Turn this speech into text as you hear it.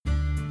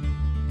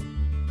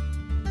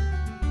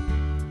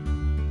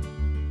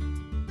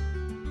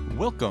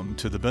Welcome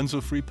to the Benzo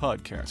Free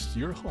Podcast,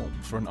 your home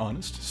for an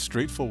honest,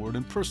 straightforward,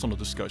 and personal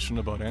discussion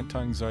about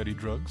anti-anxiety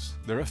drugs,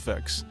 their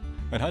effects,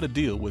 and how to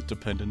deal with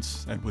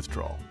dependence and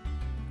withdrawal.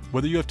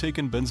 Whether you have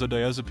taken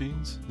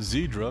benzodiazepines,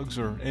 Z drugs,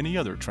 or any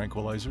other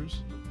tranquilizers,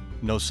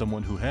 know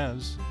someone who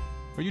has,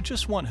 or you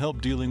just want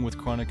help dealing with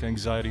chronic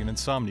anxiety and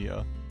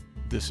insomnia,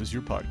 this is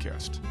your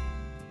podcast.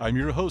 I'm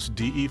your host,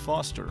 D.E.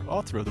 Foster,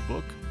 author of the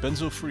book,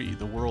 Benzo Free,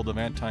 The World of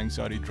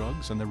Anti-Anxiety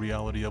Drugs and the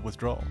Reality of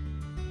Withdrawal.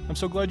 I'm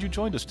so glad you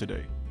joined us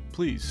today.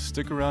 Please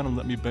stick around and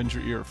let me bend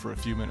your ear for a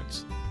few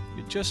minutes.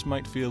 It just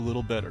might feel a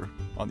little better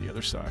on the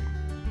other side.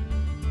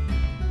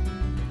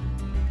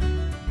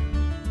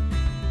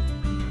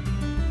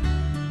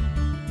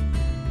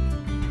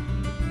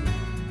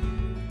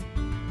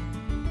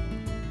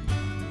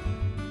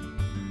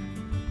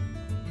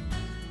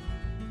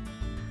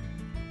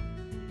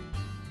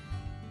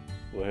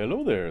 Well,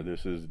 hello there.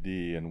 This is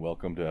D, and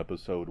welcome to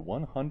episode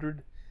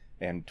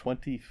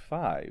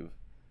 125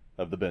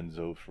 of the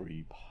Benzo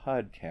Free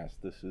Podcast.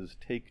 This is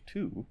take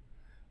 2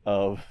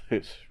 of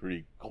this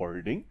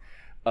recording.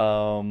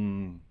 I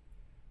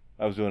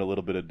was doing a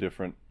little bit of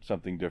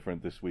something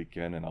different this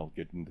weekend, and I'll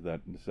get into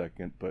that in a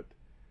second, but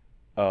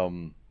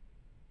I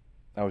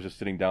was just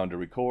sitting down to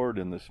record,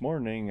 and this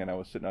morning, and I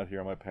was sitting out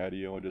here on my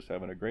patio and just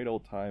having a great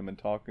old time and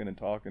talking. And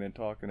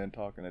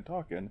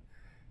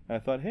I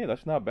thought, hey,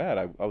 that's not bad.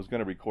 I was going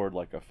to record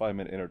like a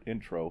 5-minute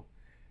intro,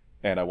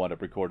 and I wound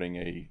up recording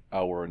a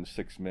hour and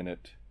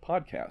 6-minute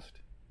podcast,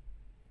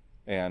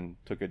 and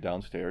took it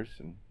downstairs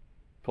and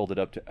pulled it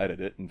up to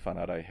edit it and found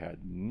out I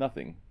had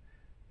nothing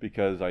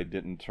because I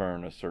didn't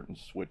turn a certain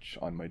switch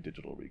on my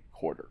digital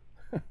recorder,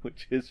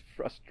 which is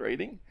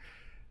frustrating,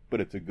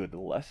 but it's a good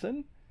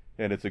lesson,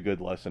 and it's a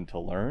good lesson to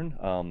learn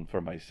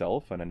for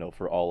myself, and I know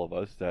for all of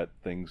us that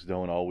things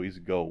don't always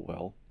go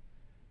well,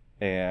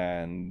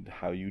 and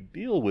how you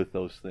deal with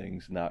those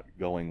things not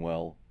going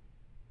well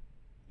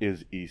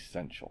is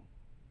essential.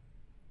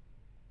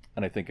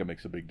 And I think it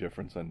makes a big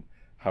difference in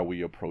how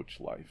we approach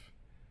life.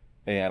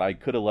 And I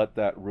could have let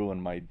that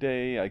ruin my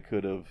day. I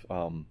could have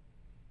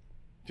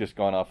just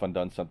gone off and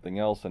done something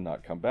else and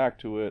not come back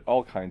to it.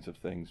 All kinds of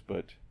things.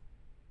 But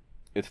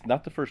it's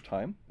not the first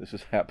time this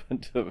has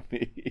happened to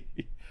me.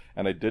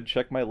 And I did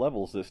check my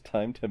levels this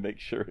time to make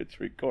sure it's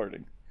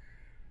recording.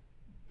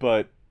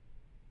 But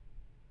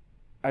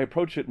I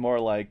approach it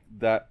more like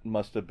that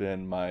must have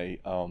been my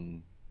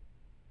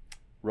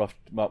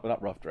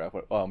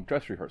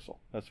dress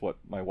rehearsal. That's what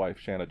my wife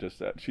Shanna just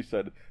said. She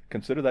said,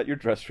 consider that your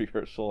dress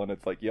rehearsal. And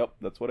it's like, yep,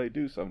 that's what I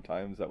do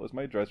sometimes. That was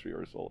my dress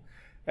rehearsal.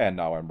 And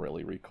now I'm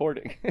really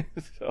recording.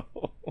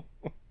 So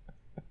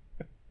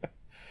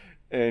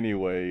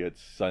anyway,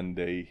 it's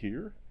Sunday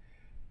here,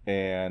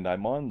 and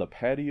I'm on the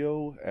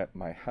patio at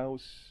my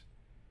house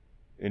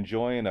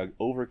enjoying an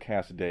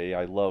overcast day.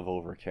 I love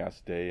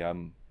overcast day.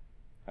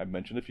 I've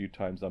mentioned a few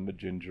times I'm a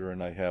ginger,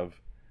 and I have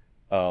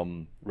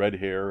red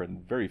hair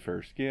and very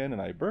fair skin,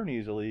 and I burn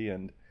easily,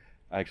 and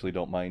I actually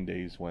don't mind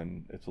days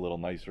when it's a little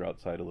nicer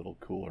outside, a little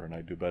cooler, and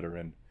I do better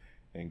in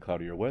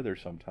cloudier weather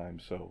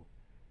sometimes. So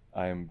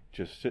I'm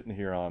just sitting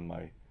here on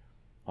the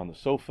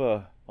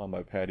sofa on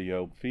my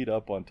patio, feet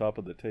up on top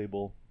of the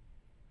table,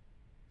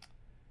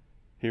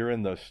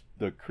 hearing the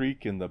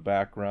creek in the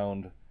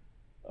background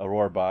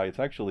roar by. It's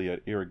actually an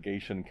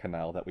irrigation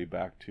canal that we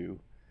back to.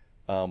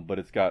 But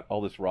it's got all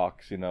this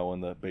rocks, in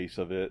the base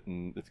of it,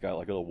 and it's got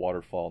like a little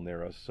waterfall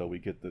near us, so we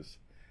get this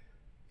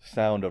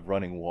sound of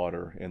running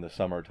water in the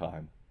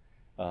summertime.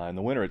 In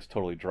the winter, it's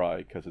totally dry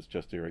because it's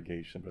just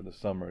irrigation, but in the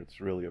summer,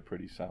 it's really a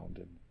pretty sound.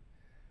 And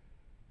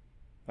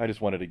I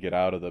just wanted to get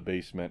out of the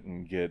basement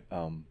and get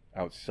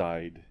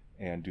outside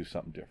and do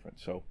something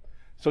different. So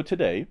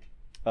today,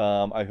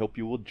 I hope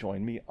you will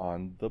join me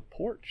on the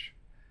porch.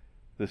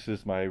 This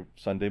is my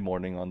Sunday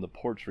morning on the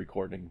porch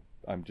recording.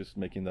 I'm just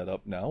making that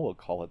up now. We'll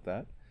call it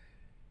that.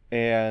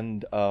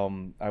 And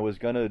I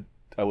was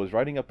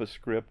writing up a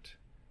script,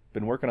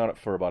 been working on it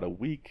for about a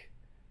week,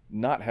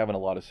 not having a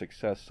lot of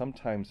success.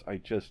 Sometimes I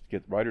just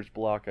get writer's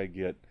block, I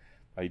get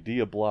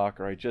idea block,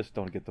 or I just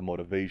don't get the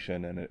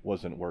motivation, and it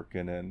wasn't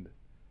working. And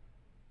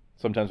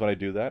sometimes when I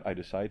do that, I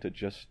decide to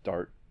just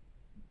start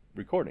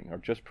recording, or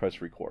just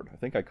press record. I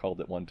think I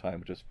called it one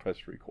time just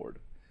press record.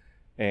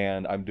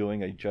 And I'm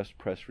doing a just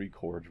press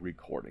record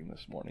recording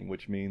this morning,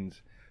 which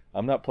means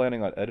I'm not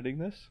planning on editing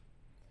this,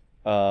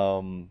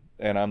 and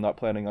I'm not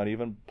planning on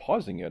even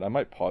pausing it. I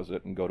might pause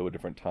it and go to a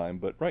different time,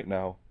 but right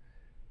now,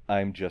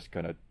 I'm just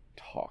going to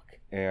talk.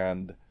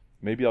 And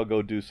maybe I'll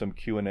go do some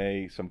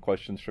Q&A, some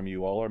questions from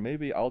you all, or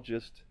maybe I'll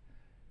just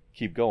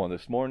keep going.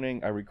 This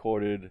morning, I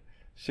recorded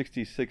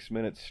 66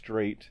 minutes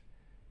straight,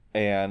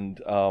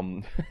 and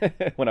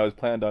when I was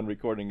planned on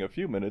recording a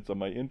few minutes on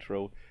my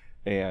intro,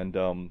 and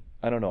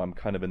I don't know, I'm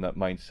kind of in that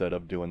mindset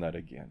of doing that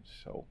again,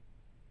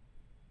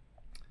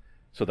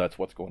 So that's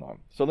what's going on.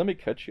 So let me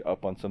catch you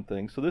up on some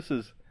things. So this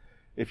is,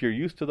 if you're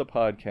used to the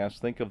podcast,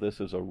 think of this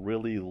as a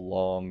really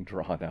long,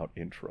 drawn-out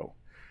intro,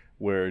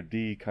 where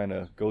D kind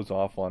of goes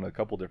off on a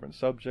couple different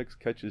subjects,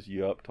 catches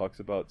you up, talks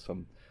about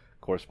some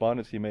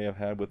correspondence he may have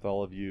had with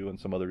all of you and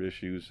some other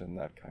issues and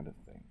that kind of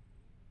thing.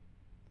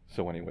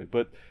 So anyway,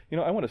 but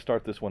I want to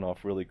start this one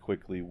off really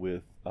quickly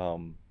with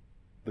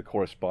the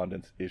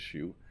correspondence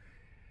issue.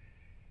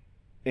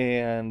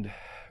 And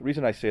the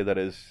reason I say that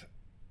is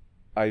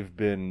I've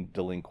been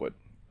delinquent.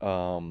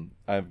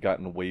 I've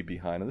gotten way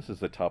behind, and this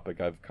is a topic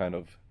I've kind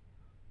of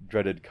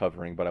dreaded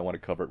covering, but I want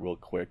to cover it real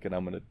quick, and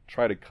I'm going to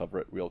try to cover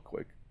it real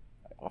quick.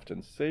 I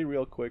often say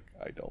real quick.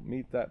 I don't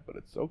mean that, but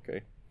it's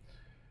okay.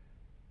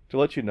 To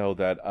let you know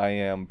that I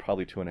am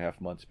probably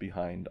 2.5 months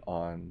behind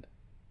on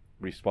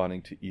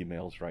responding to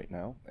emails right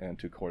now and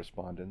to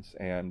correspondence,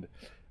 and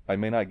I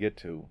may not get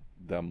to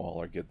them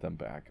all or get them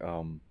back.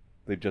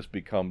 They've just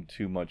become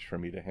too much for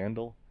me to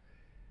handle,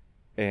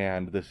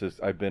 and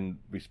I've been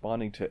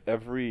responding to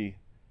every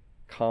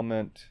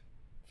comment,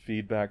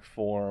 feedback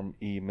form,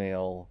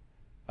 email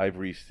I've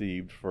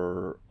received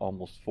for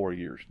almost 4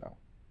 years now.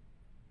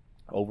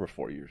 Over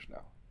 4 years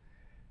now.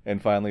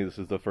 And finally, this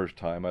is the first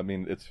time. I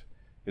mean, it's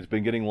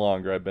been getting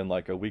longer. I've been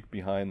like a week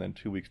behind, then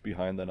 2 weeks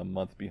behind, then a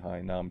month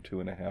behind. Now I'm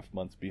 2.5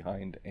 months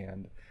behind,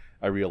 and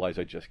I realize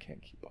I just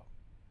can't keep up.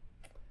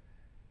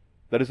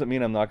 That doesn't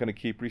mean I'm not going to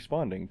keep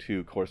responding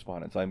to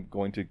correspondence. I'm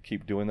going to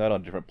keep doing that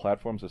on different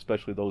platforms,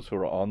 especially those who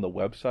are on the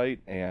website.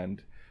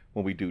 And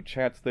when we do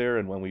chats there,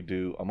 and when we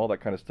do all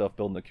that kind of stuff,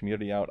 building the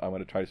community out, I'm going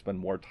to try to spend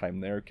more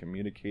time there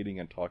communicating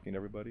and talking to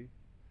everybody.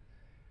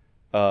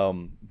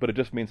 But it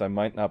just means I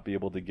might not be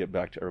able to get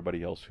back to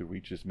everybody else who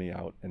reaches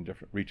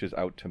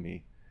out to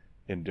me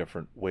in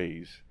different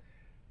ways.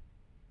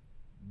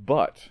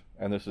 But,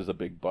 and this is a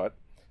big but,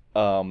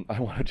 I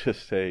want to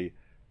just say,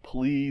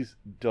 please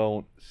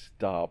don't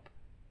stop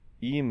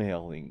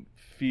emailing,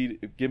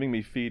 giving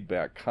me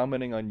feedback,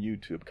 commenting on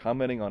YouTube,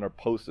 commenting on our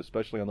posts,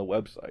 especially on the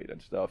website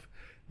and stuff.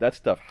 That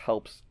stuff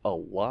helps a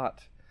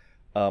lot.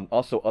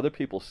 Also, other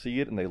people see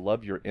it and they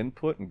love your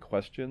input and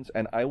questions,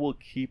 and I will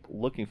keep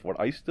looking for it.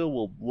 I still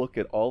will look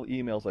at all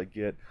emails I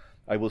get.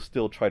 I will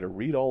still try to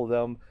read all of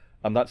them.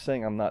 I'm not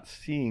saying I'm not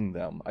seeing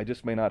them. I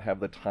just may not have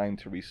the time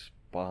to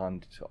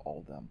respond to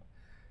all of them.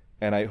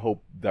 And I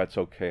hope that's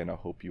okay, and I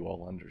hope you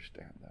all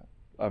understand that.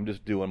 I'm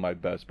just doing my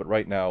best. But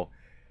right now,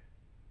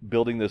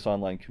 building this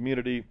online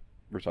community,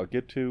 which I'll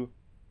get to,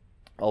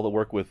 all the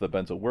work with the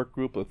Benzo work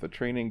group, with the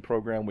training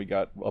program we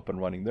got up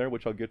and running there,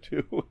 which I'll get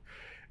to,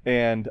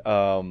 and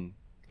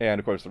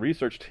of course the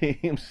research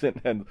teams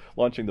and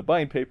launching the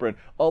buying paper and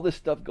all this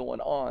stuff going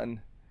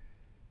on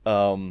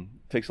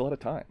takes a lot of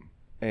time.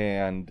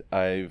 And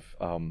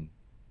and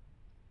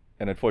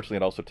unfortunately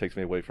it also takes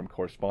me away from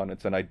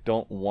correspondence, and I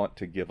don't want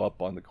to give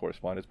up on the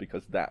correspondence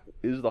because that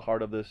is the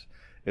heart of this.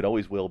 It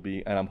always will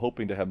be, and I'm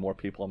hoping to have more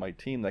people on my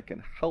team that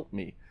can help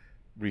me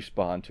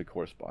respond to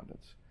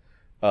correspondence.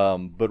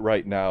 But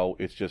right now,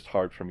 it's just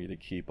hard for me to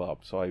keep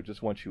up. So I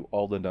just want you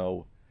all to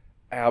know,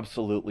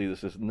 absolutely,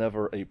 this is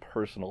never a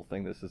personal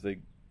thing. This is a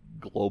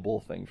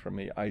global thing for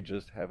me. I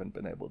just haven't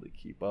been able to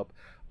keep up.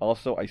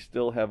 Also, I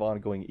still have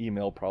ongoing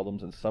email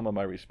problems, and some of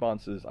my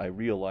responses, I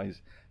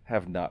realize,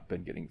 have not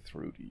been getting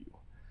through to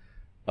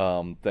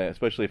you.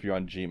 Especially if you're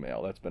on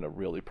Gmail. That's been a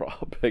really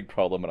big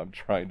problem, and I'm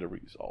trying to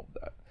resolve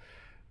that.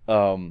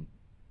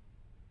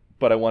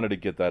 But I wanted to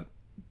get that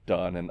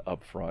done and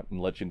upfront and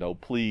let you know,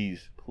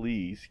 please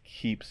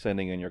keep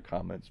sending in your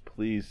comments.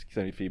 Please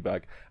send me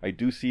feedback. I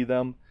do see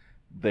them.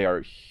 They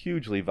are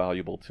hugely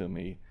valuable to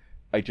me.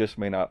 I just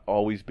may not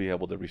always be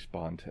able to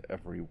respond to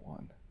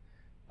everyone.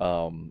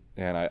 And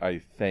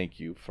I thank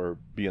you for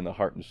being the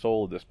heart and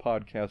soul of this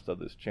podcast, of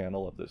this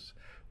channel, of this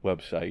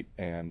website,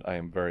 and I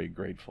am very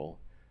grateful.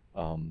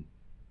 That's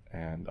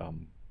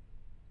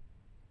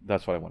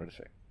what I wanted to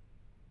say.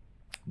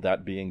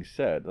 That being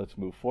said, let's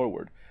move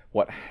forward.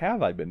 What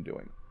have I been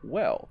doing?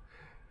 Well,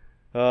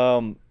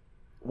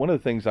 one of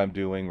the things I'm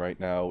doing right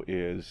now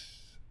is,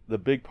 the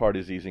big part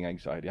is easing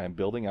anxiety. I'm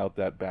building out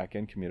that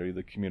back-end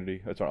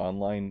community, it's our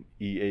online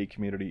EA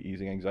community,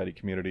 easing anxiety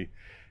community,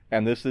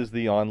 and this is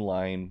the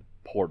online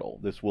portal.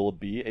 This will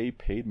be a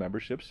paid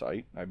membership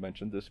site. I've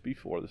mentioned this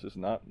before. This is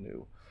not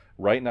new.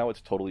 Right now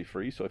it's totally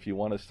free, so if you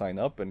want to sign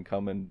up and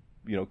come and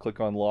click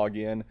on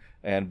login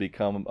and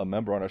become a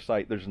member on our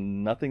site, there's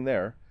nothing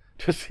there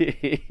to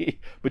see,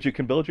 but you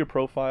can build your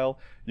profile,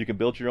 you can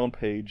build your own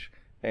page,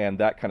 and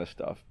that kind of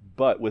stuff.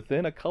 But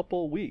within a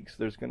couple weeks,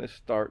 there's going to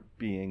start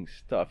being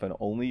stuff, and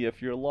only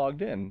if you're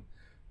logged in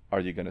are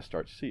you going to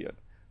start to see it.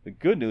 The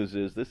good news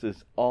is this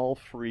is all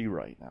free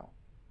right now.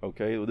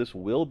 Okay, this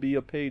will be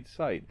a paid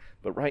site,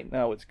 but right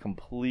now it's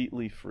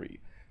completely free.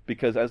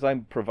 Because as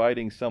I'm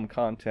providing some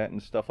content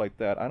and stuff like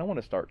that, I don't want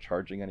to start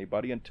charging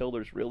anybody until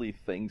there's really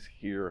things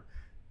here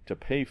to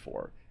pay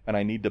for, and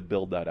I need to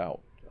build that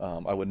out.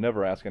 I would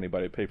never ask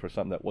anybody to pay for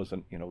something that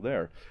wasn't,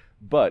 there.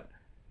 But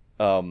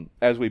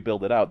as we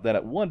build it out, then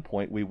at one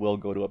point we will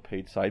go to a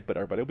paid site, but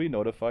everybody will be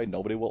notified.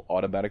 Nobody will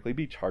automatically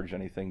be charged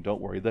anything.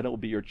 Don't worry. Then it will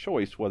be your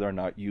choice whether or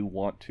not you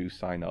want to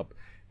sign up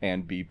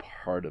and be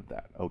part of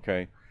that.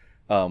 Okay,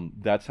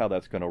 that's how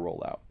that's going to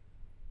roll out.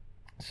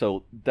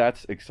 So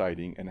that's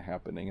exciting and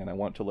happening, and I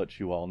want to let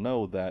you all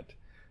know that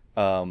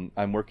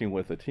I'm working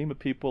with a team of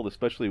people,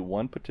 especially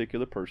one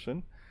particular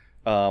person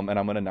and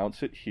I'm going to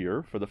announce it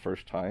here for the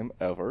first time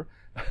ever.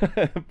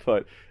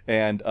 but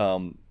and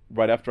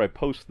Right after I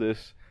post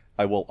this,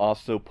 I will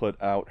also put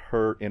out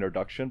her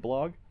introduction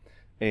blog,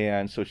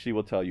 and so she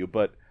will tell you.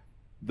 But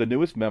the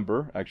newest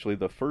member, actually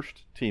the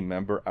first team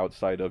member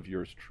outside of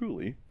yours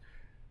truly,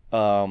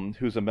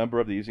 who's a member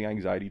of the Easing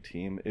Anxiety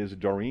team, is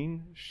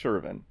Doreen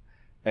Shervin.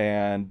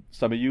 And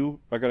some of you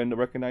are going to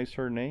recognize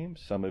her name,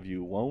 some of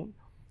you won't.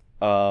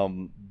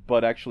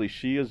 But actually,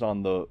 she is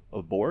on the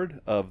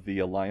board of the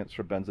Alliance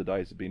for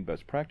Benzodiazepine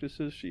Best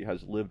Practices. She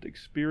has lived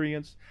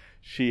experience.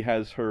 She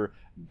has her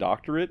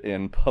doctorate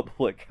in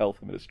public health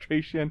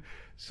administration.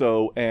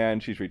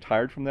 And she's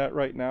retired from that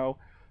right now.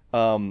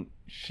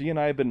 She and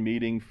I have been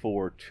meeting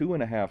for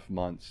 2.5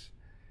 months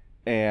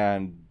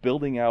and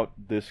building out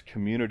this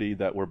community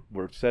that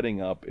we're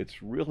setting up.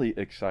 It's really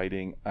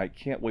exciting. I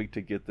can't wait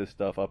to get this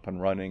stuff up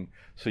and running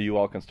so you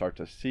all can start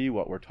to see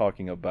what we're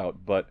talking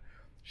about. But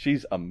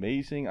she's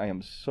amazing. I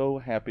am so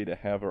happy to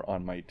have her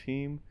on my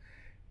team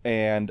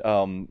and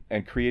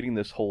creating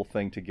this whole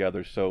thing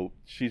together. So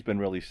she's been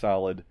really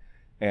solid.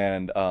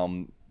 And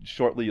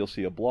shortly you'll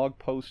see a blog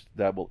post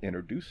that will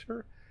introduce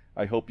her.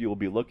 I hope you will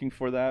be looking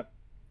for that.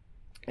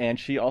 And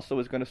she also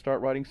is going to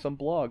start writing some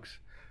blogs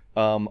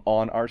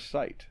on our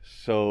site.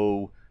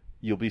 So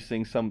you'll be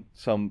seeing some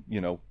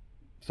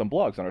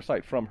blogs on our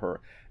site from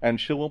her. And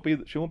she won't be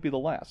the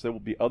last. There will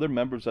be other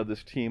members of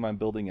this team I'm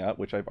building out,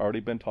 which I've already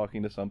been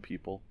talking to some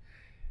people.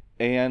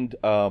 And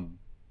some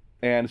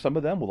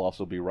of them will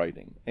also be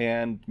writing.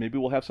 And maybe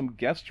we'll have some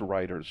guest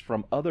writers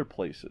from other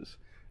places.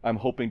 I'm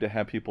hoping to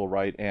have people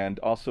write and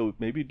also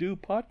maybe do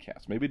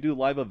podcasts, maybe do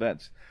live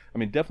events. I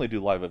mean, definitely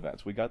do live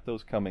events. We got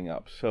those coming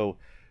up. So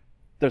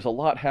there's a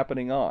lot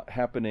happening,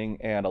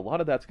 and a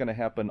lot of that's going to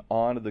happen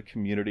on the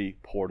community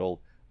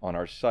portal on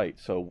our site.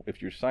 So if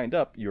you're signed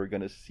up, you're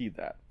going to see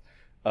that.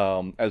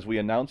 As we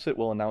announce it,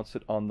 we'll announce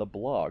it on the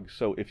blog.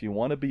 So if you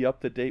want to be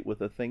up to date with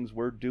the things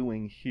we're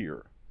doing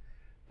here,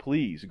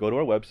 please go to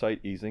our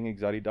website,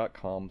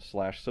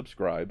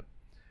 easinganxiety.com/subscribe,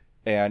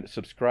 and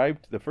subscribe.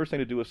 The first thing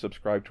to do is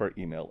subscribe to our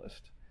email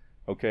list.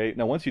 Okay.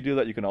 Now, once you do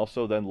that, you can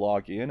also then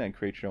log in and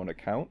create your own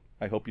account.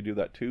 I hope you do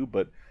that too,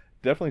 but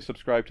definitely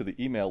subscribe to the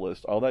email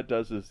list. All that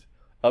does is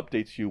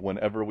updates you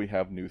whenever we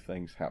have new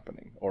things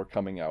happening or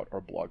coming out, or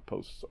blog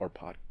posts or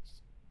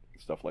podcasts,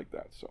 stuff like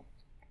that. So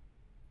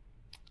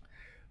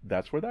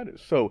that's where that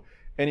is. So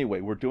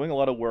anyway, we're doing a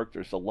lot of work.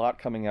 There's a lot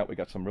coming out. We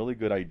got some really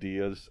good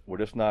ideas.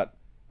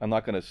 I'm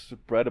not going to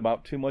spread them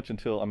out too much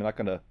I'm not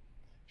going to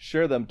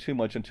share them too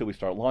much until we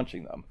start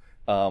launching them.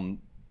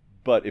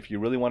 But if you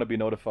really want to be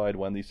notified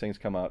when these things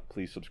come out,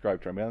 please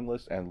subscribe to our mailing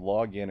list and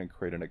log in and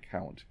create an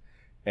account,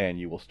 and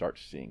you will start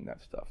seeing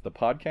that stuff. The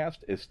podcast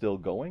is still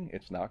going.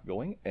 It's not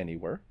going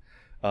anywhere.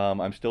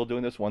 I'm still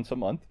doing this once a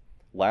month.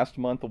 Last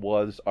month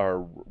was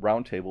our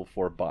roundtable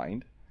for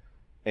Bind,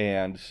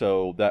 and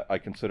so that I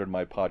considered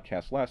my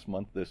podcast last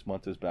month. This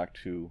month is back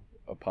to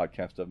a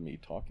podcast of me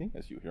talking,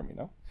 as you hear me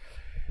now.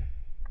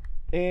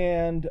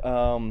 And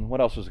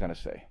what else was I going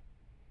to say?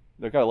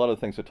 They've got a lot of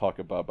things to talk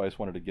about, but I just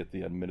wanted to get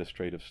the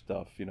administrative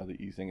stuff, the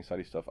easing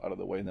anxiety stuff out of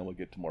the way, and then we'll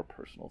get to more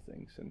personal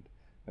things and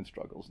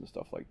struggles and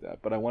stuff like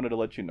that. But I wanted to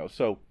let you know.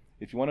 So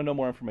if you want to know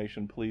more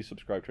information, please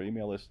subscribe to our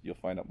email list. You'll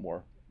find out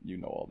more. You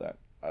know all that.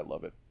 I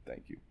love it.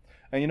 Thank you.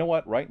 And you know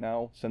what? Right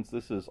now, since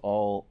this is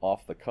all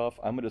off the cuff,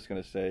 I'm just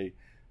going to say,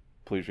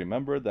 please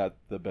remember that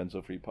the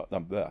Benzo-Free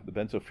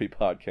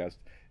podcast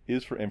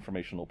is for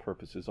informational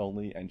purposes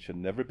only and should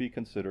never be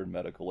considered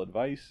medical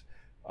advice.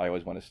 I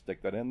always want to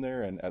stick that in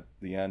there, and at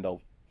the end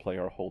I'll play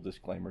our whole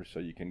disclaimer so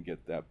you can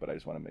get that, but I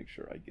just want to make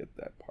sure I get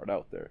that part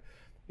out there.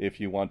 If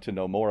you want to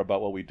know more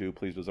about what we do,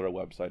 please visit our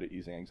website at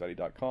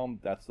easinganxiety.com.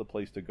 That's the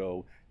place to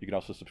go. You can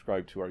also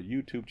subscribe to our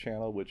YouTube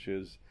channel, which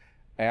is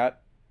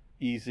at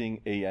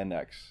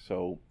easinganx.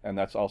 And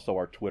that's also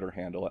our Twitter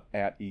handle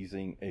at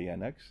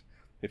easinganx,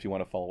 if you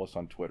want to follow us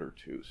on Twitter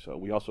too. So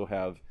we also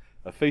have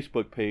a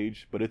Facebook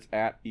page, but it's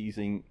at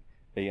easinganxfb.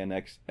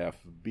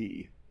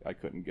 I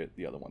couldn't get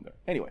the other one there.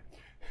 Anyway,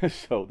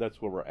 so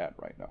that's where we're at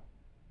right now.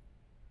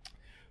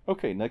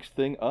 Okay, next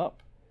thing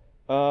up.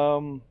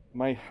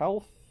 My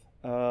health.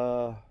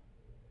 I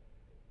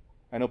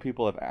know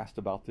people have asked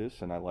about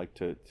this, and I like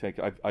to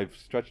I've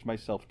stretched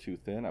myself too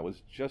thin. I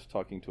was just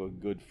talking to a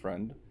good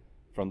friend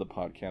from the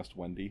podcast,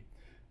 Wendy,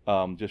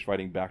 just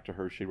writing back to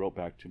her. She wrote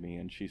back to me,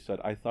 and she said,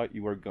 I thought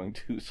you were going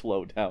to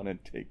slow down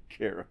and take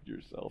care of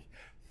yourself.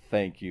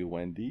 Thank you,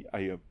 Wendy. I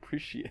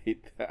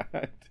appreciate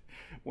that.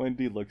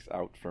 Wendy looks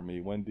out for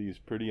me. Wendy's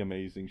pretty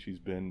amazing. She's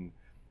been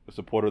a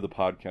supporter of the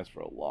podcast for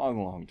a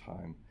long, long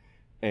time,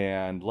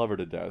 and love her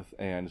to death.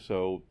 And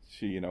so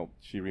she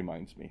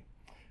reminds me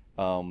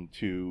and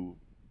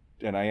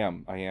I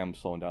am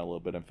slowing down a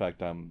little bit. In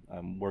fact, I'm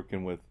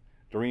working with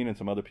Doreen and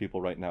some other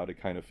people right now to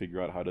kind of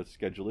figure out how to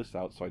schedule this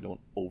out so I don't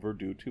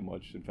overdo too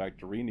much. In fact,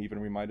 Doreen even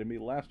reminded me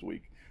last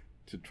week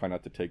to try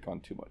not to take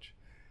on too much.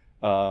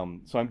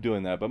 So I'm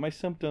doing that, but my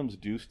symptoms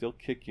do still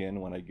kick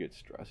in when I get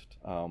stressed.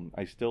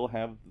 I still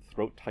have the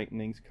throat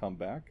tightenings come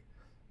back.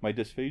 My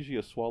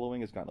dysphagia swallowing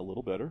has gotten a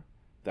little better.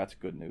 That's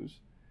good news.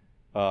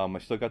 I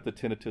still got the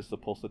tinnitus, the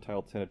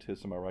pulsatile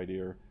tinnitus in my right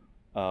ear.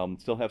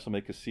 Still have some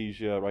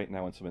akathisia right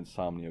now and some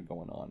insomnia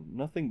going on.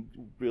 Nothing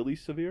really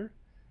severe,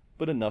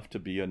 but enough to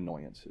be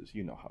annoyances.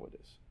 You know how it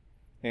is.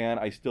 And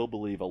I still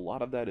believe a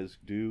lot of that is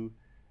due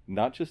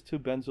not just to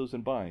benzos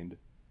and bind,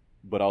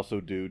 but also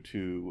due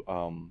to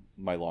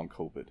my long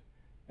COVID.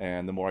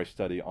 And the more I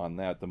study on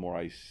that, the more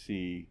I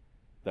see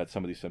that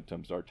some of these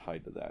symptoms are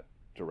tied to that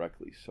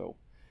directly. So,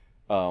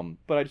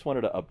 but I just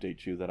wanted to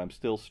update you that I'm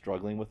still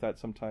struggling with that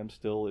sometimes.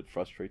 Still, it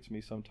frustrates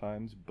me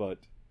sometimes, but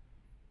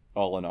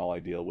all in all, I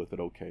deal with it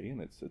okay.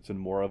 And it's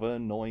more of an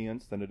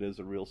annoyance than it is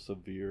a real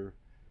severe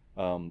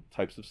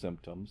types of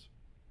symptoms.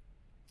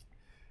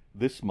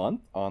 This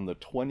month, on the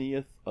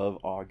 20th of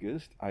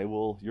August,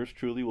 yours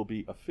truly will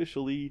be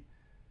officially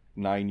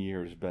 9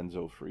 years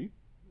benzo free.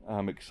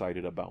 I'm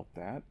excited about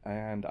that,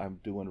 and I'm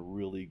doing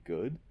really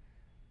good.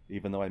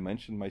 Even though I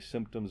mentioned my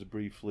symptoms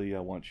briefly, I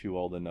want you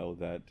all to know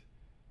that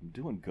I'm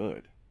doing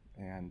good.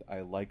 And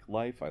I like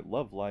life, I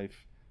love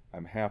life,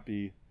 I'm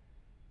happy,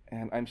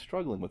 and I'm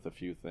struggling with a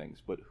few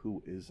things, but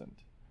who isn't?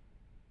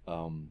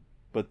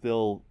 But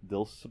they'll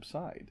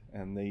subside,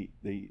 and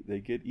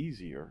they get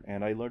easier,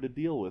 and I learn to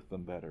deal with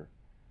them better,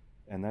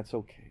 and that's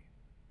okay.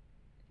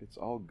 It's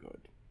all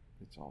good.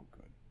 It's all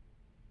good.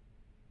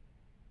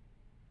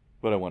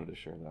 But I wanted to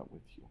share that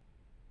with you.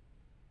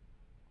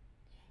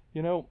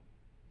 You know,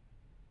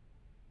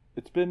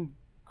 it's been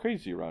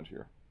crazy around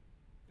here,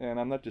 and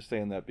I'm not just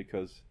saying that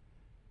because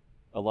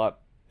a lot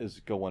is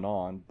going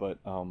on, but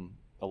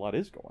a lot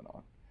is going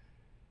on,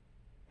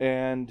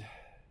 and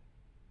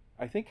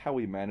I think how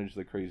we manage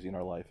the crazy in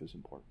our life is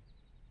important.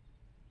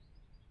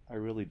 I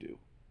really do.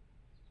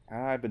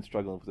 I've been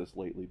struggling with this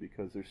lately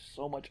because there's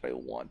so much I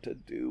want to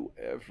do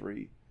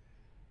every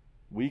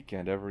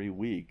weekend, every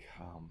week.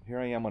 Here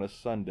I am on a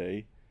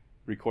Sunday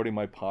recording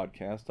my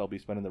podcast. I'll be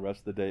spending the rest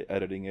of the day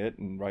editing it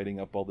and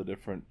writing up all the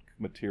different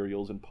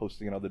materials and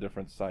posting it on the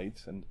different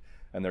sites, and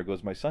there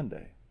goes my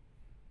Sunday.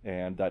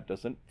 And that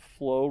doesn't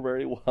flow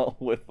very well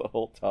with the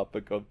whole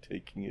topic of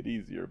taking it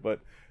easier,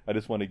 but I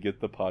just want to get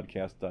the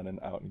podcast done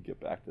and out and get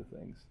back to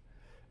things.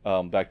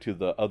 Back to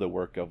the other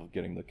work of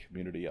getting the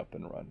community up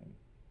and running.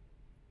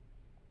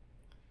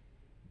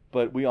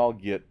 But we all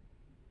get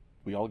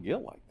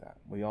like that.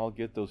 We all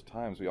get those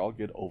times. We all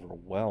get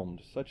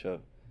overwhelmed. Such a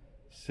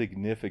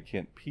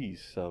significant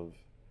piece of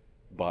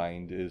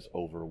bind is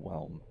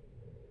overwhelm.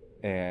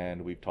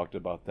 And we've talked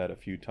about that a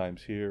few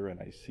times here, and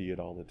I see it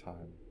all the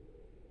time.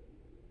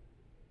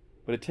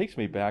 But it takes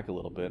me back a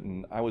little bit,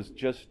 and I was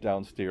just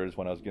downstairs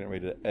when I was getting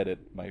ready to edit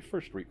my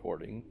first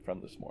recording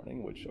from this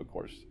morning, which of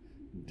course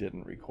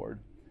didn't record.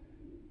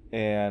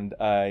 And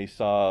I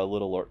saw a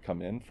little alert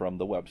come in from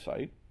the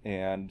website,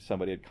 and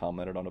somebody had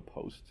commented on a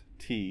post.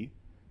 T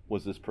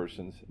was this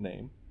person's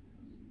name,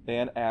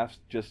 and asked,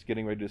 just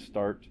getting ready to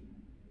start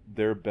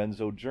their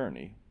benzo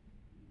journey,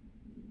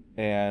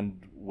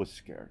 and was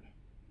scared.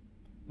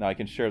 Now I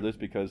can share this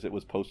because it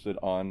was posted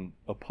on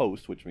a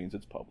post, which means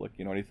it's public.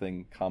 You know,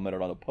 anything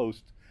commented on a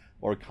post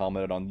or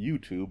commented on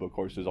YouTube, of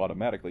course, is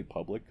automatically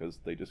public because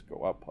they just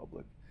go out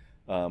public.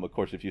 Of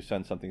course, if you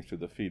send something through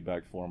the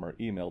feedback form or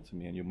email to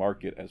me and you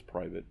mark it as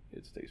private,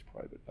 it stays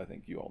private. I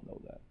think you all know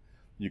that.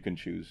 You can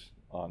choose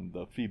on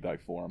the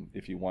feedback form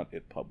if you want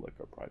it public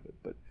or private.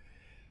 But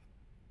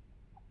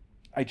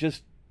I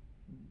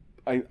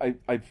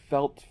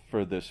felt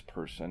for this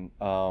person.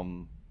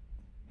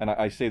 And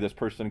I say this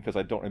person because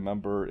I don't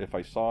remember if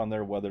I saw on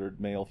there whether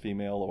male,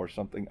 female, or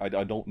something. I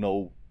don't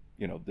know,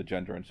 the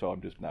gender, and so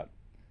I'm just not.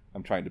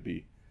 I'm trying to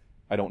be.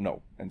 I don't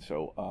know, and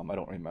so I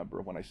don't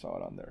remember when I saw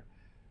it on there.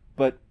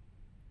 But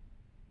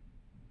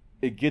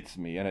it gets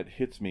me, and it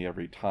hits me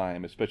every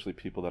time, especially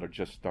people that are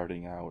just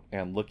starting out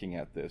and looking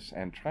at this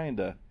and trying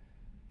to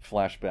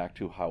flash back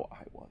to how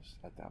I was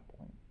at that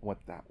point, what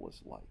that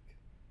was like.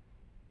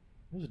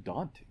 It was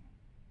daunting.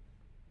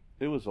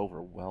 It was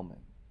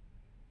overwhelming.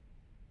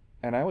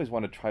 And I always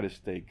want to try to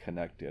stay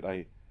connected.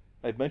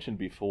 I've mentioned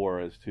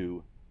before as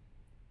to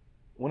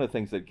one of the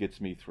things that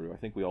gets me through. I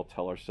think we all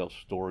tell ourselves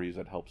stories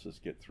that helps us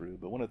get through.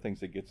 But one of the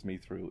things that gets me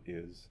through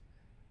is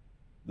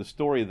the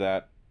story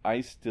that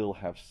I still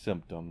have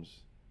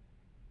symptoms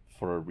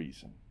for a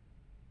reason.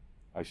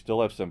 I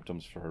still have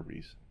symptoms for a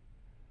reason.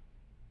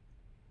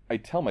 I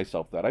tell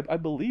myself that. I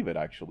believe it,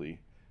 actually.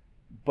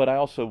 But I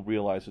also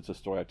realize it's a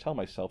story I tell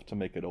myself to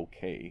make it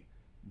okay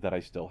that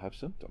I still have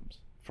symptoms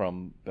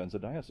from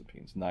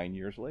benzodiazepines 9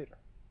 years later.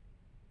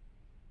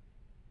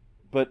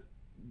 But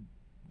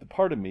the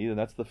part of me, and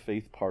that's the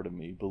faith part of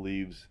me,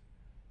 believes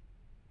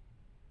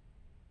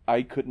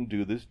I couldn't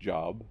do this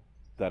job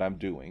that I'm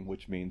doing,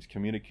 which means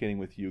communicating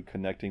with you,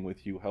 connecting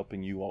with you,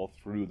 helping you all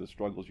through the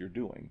struggles you're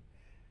doing,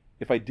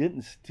 if I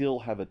didn't still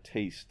have a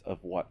taste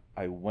of what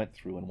I went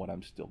through and what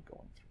I'm still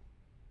going through.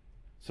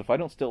 So if I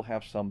don't still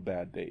have some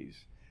bad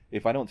days,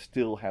 if I don't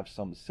still have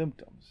some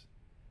symptoms,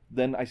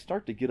 then I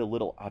start to get a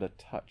little out of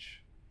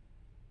touch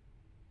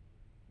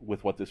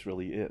with what this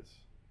really is.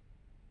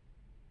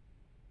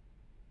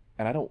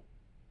 And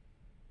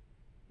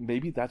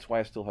maybe that's why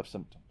I still have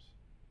symptoms.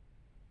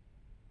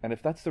 And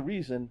if that's the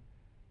reason,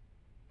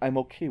 I'm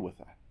okay with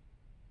that.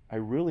 I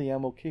really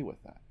am okay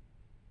with that.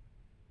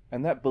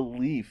 And that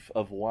belief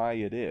of why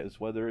it is,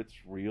 whether it's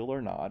real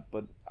or not,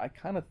 but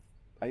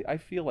I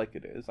feel like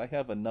it is. I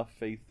have enough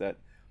faith that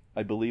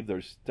I believe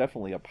there's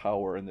definitely a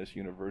power in this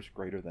universe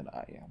greater than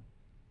I am.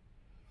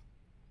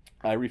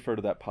 I refer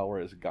to that power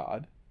as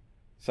God.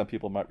 Some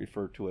people might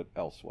refer to it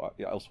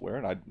elsewhere,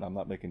 and I'm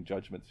not making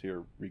judgments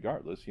here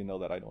regardless. You know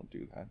that I don't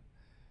do that.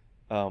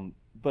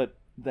 But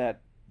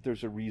that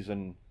there's a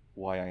reason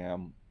why I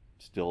am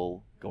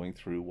still going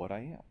through what I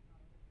am.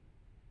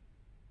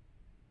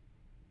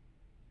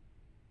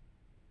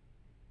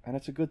 And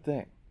it's a good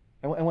thing.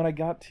 And when I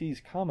got T's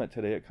comment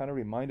today, it kind of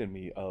reminded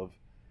me of,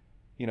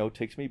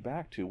 takes me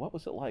back to what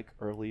was it like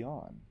early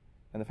on.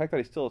 And the fact that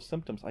I still have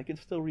symptoms, I can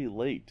still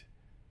relate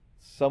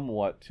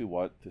somewhat to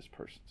what this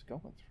person's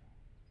going through.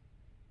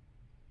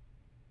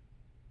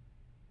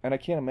 And I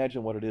can't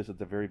imagine what it is at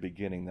the very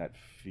beginning, that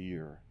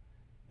fear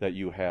that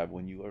you have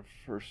when you are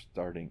first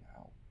starting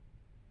out.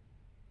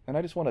 And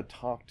I just want to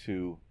talk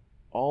to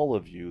all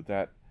of you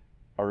that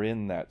are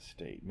in that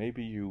state.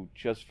 Maybe you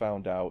just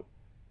found out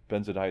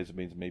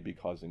benzodiazepines may be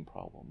causing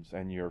problems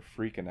and you're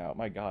freaking out.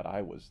 My God,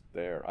 I was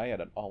there. I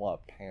had an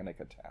all-out panic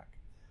attack.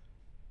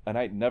 And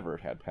I'd never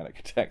had panic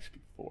attacks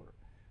before.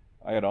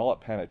 I had an all-out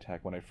panic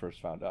attack when I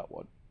first found out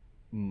what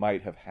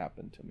might have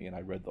happened to me, and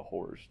I read the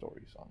horror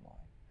stories online.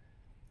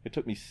 It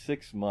took me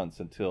 6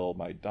 months until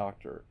my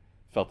doctor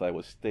felt I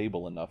was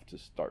stable enough to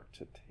start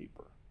to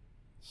taper.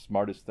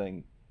 Smartest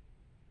thing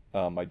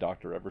my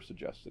doctor ever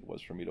suggested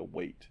was for me to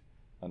wait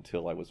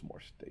until I was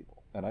more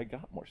stable. And I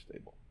got more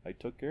stable. I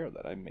took care of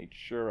that. I made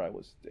sure I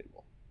was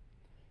stable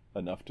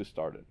enough to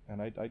start it.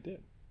 And I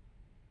did.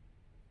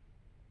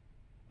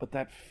 But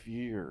that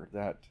fear,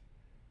 that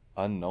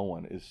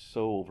unknown is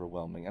so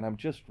overwhelming. And I'm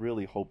just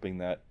really hoping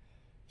that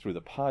through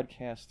the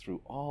podcast,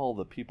 through all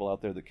the people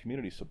out there, the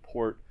community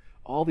support,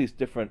 all these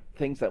different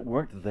things that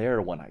weren't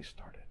there when I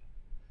started.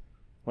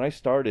 When I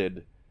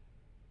started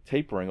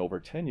tapering over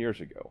 10 years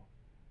ago,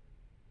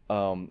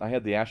 I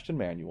had the Ashton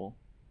Manual.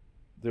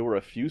 There were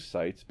a few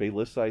sites.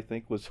 Baylissa, I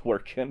think, was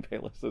working.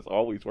 Baylissa's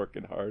always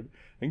working hard.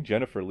 I think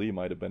Jennifer Lee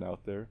might have been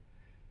out there.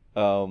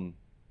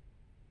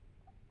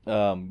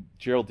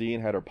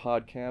 Geraldine had her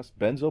podcast.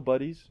 Benzo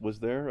Buddies was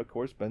there, of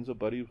course. Benzo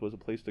Buddies was a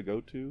place to go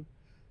to.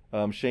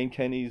 Shane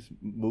Kenny's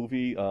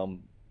movie,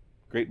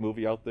 great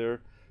movie out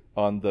there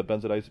on the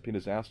benzodiazepine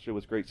disaster,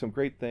 was great. Some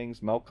great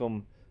things.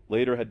 Malcolm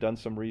later had done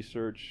some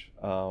research.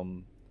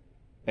 And,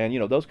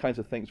 those kinds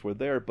of things were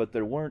there, but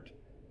there weren't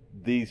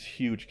these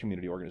huge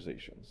community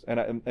organizations.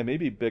 And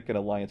maybe BIC and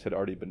Alliance had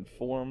already been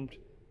formed.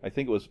 I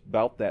think it was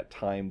about that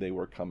time they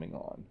were coming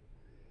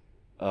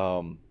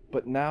on.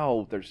 But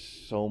now there's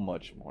so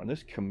much more. And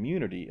this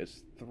community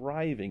is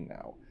thriving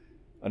now.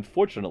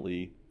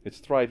 Unfortunately, it's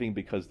thriving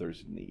because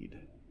there's need.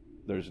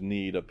 There's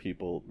need of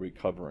people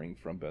recovering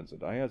from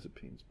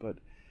benzodiazepines. But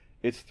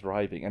it's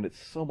thriving. And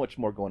it's so much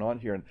more going on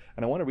here. And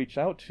I want to reach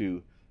out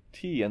to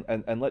T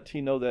and let T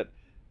know that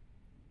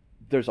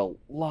there's a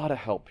lot of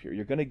help here.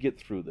 You're going to get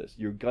through this.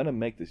 You're going to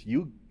make this.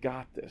 You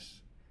got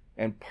this.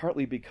 And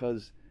partly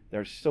because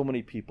there's so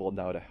many people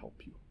now to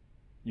help you.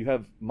 You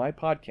have my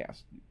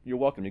podcast. You're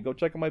welcome. You can go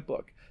check out my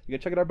book. You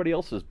can check out everybody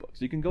else's books.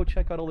 You can go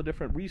check out all the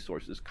different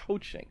resources,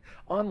 coaching,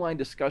 online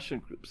discussion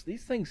groups.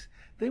 These things,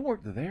 they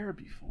weren't there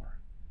before.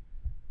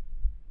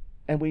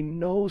 And we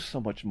know so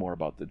much more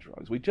about the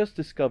drugs. We just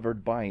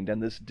discovered bind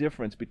and this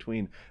difference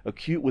between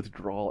acute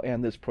withdrawal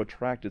and this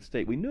protracted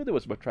state. We knew there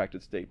was a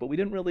protracted state, but we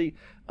didn't really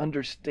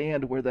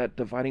understand where that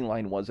dividing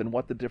line was and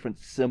what the different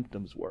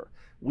symptoms were.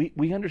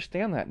 We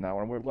understand that now,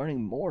 and we're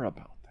learning more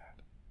about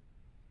that.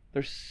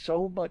 There's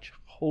so much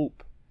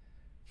hope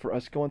for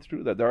us going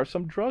through that. There are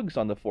some drugs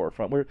on the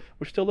forefront. We're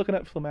still looking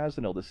at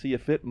flumazenil to see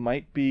if it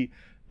might be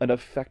an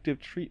effective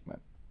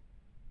treatment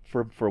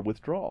for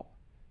withdrawal.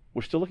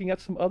 We're still looking at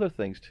some other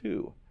things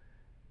too.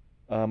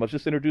 I was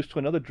just introduced to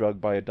another drug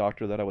by a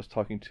doctor that I was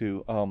talking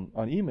to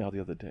on email the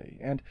other day,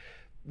 and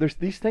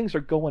these things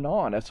are going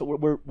on, and so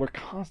we're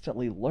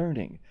constantly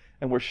learning,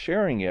 and we're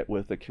sharing it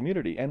with the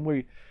community, and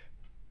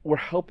we're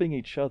helping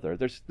each other.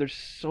 There's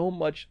so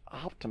much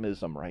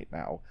optimism right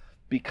now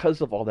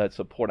because of all that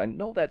support. I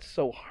know that's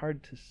so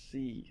hard to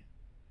see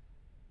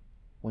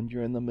when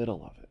you're in the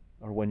middle of it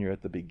or when you're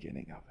at the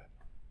beginning of it.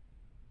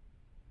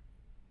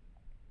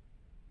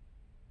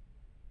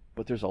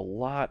 But there's a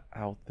lot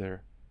out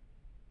there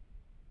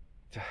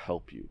to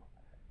help you.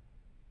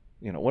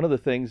 One of the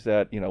things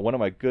that, one of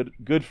my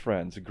good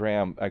friends,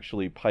 Graham,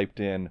 actually piped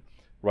in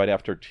right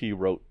after T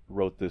wrote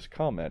this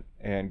comment,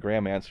 and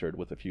Graham answered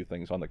with a few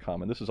things on the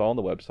comment. This is all on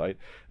the website.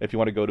 If you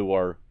want to go to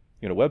our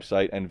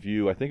website and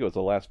view, I think it was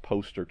the last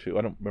post or two.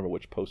 I don't remember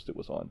which post it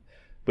was on,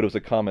 but it was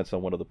the comments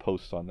on one of the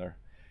posts on there.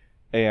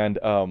 And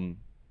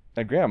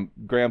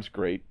Graham's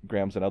great.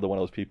 Graham's another one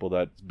of those people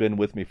that's been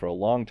with me for a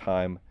long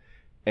time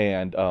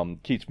and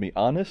keeps me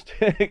honest.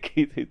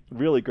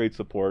 Really great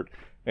support,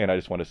 and I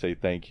just want to say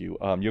thank you.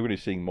 You're going to be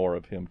seeing more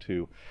of him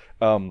too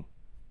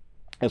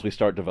as we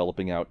start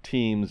developing out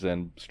teams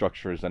and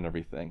structures and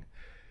everything.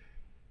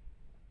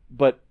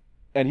 But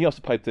And he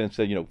also piped in and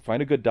said,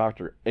 find a good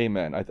doctor.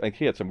 Amen. I think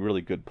he had some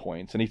really good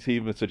points. And he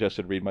even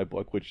suggested read my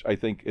book, which I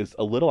think is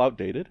a little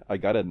outdated. I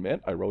got to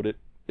admit, I wrote it.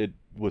 It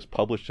was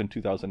published in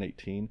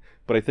 2018,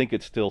 but I think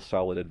it's still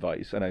solid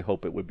advice, and I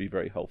hope it would be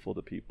very helpful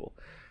to people.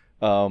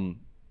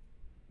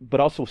 But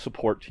also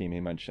support team he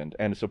mentioned,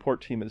 and a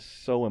support team is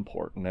so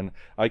important. And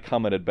I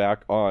commented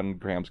back on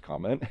Graham's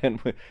comment, and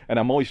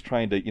I'm always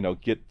trying to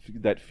get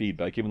that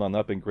feedback. Even though I'm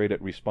not been great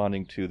at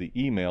responding to the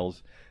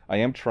emails, I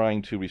am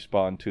trying to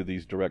respond to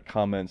these direct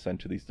comments and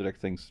to these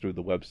direct things through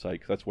the website,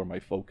 because that's where my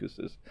focus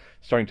is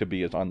starting to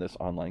be, is on this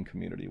online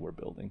community we're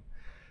building.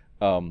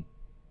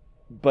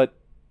 But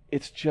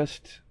it's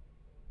just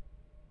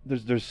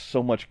there's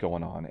so much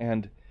going on,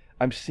 and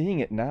I'm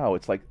seeing it now.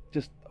 It's like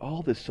just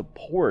all this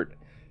support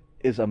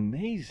is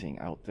amazing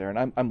out there,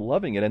 and I'm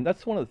loving it. And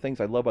that's one of the things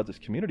I love about this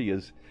community,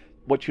 is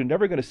what you're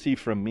never going to see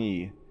from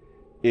me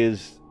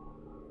is,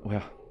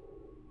 well,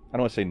 I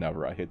don't want to say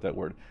never, I hate that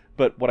word,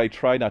 but what I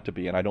try not to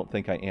be, and I don't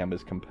think I am,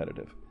 is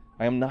competitive.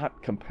 I am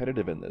not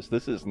competitive in this.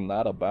 This is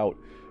not about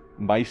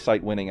my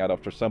site winning out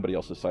after somebody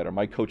else's site, or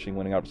my coaching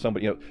winning out for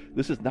somebody.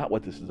 This is not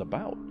what this is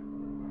about.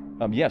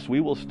 Yes, we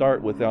will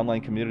start with the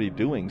online community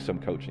doing some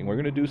coaching. We're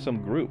going to do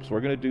some groups.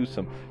 We're going to do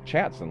some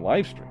chats and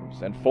live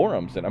streams and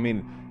forums. And I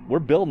mean, we're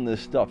building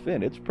this stuff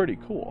in. It's pretty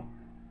cool.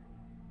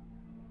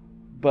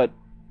 But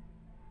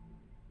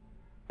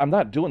I'm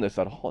not doing this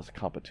at all as a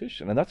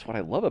competition. And that's what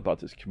I love about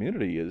this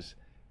community is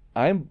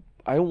I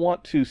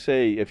want to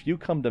say, if you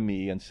come to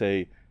me and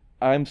say,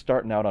 I'm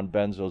starting out on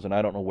benzos and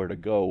I don't know where to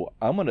go,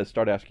 I'm going to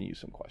start asking you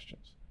some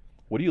questions.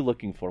 What are you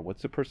looking for?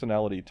 What's the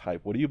personality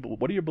type? What are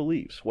your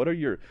beliefs? What are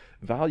your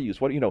values?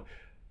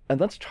 And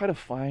let's try to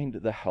find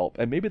the help.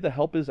 And maybe the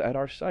help is at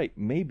our site.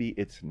 Maybe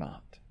it's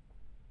not.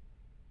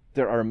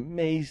 There are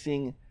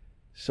amazing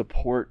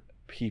support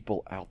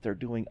people out there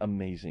doing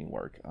amazing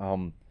work.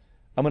 I'm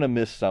going to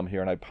miss some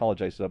here, and I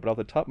apologize for that. But off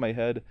the top of my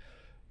head,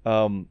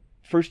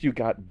 first you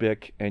got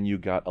BIC and you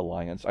got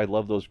Alliance. I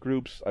love those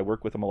groups. I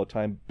work with them all the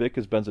time. BIC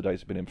is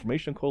Benzodiazepine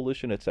Information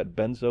Coalition. It's at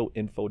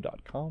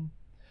benzoinfo.com.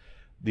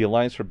 The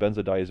Alliance for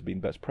Benzodiazepine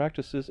Best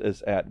Practices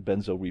is at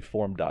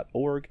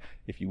benzoreform.org.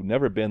 If you've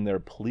never been there,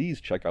 please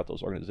check out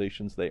those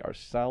organizations. They are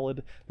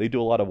solid. They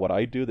do a lot of what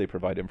I do. They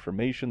provide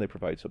information. They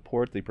provide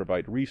support. They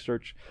provide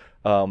research.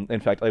 In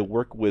fact, I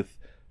work with,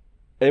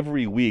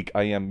 every week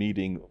I am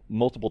meeting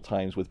multiple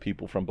times with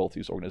people from both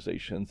these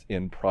organizations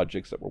in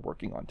projects that we're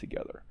working on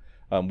together.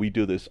 We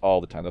do this all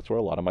the time. That's where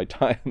a lot of my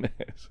time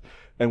is.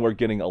 And we're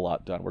getting a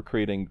lot done. We're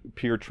creating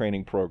peer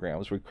training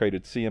programs. We've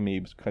created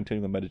CMEs,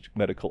 continuing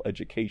medical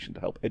education, to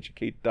help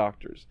educate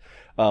doctors.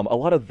 A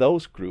lot of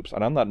those groups,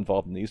 and I'm not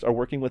involved in these, are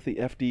working with the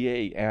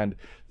FDA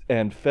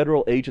and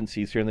federal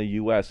agencies here in the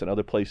U.S. and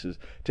other places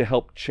to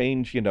help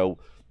change,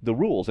 the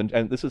rules.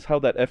 And this is how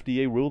that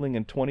FDA ruling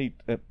in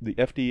the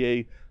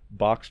FDA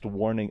boxed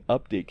warning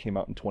update came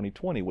out in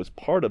 2020, was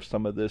part of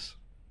some of this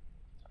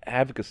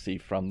advocacy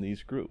from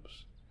these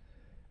groups.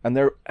 And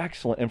they're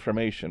excellent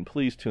information.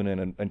 Please tune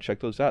in and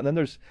check those out. And then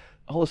there's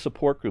all the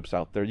support groups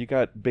out there. You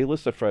got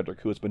Baylissa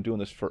Frederick, who has been doing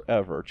this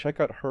forever. Check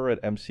out her at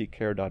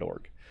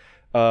mccare.org.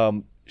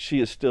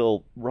 She is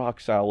still rock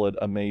solid,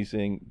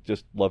 amazing,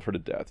 just love her to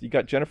death. You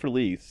got Jennifer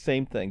Lee,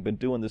 same thing, been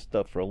doing this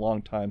stuff for a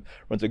long time,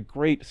 runs a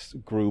great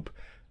group.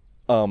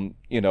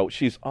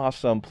 She's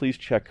awesome. Please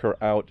check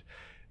her out.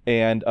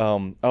 And,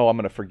 I'm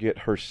going to forget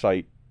her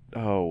site.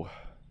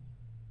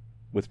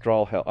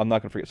 Withdrawal Help. I'm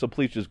not going to forget. So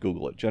please just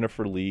Google it.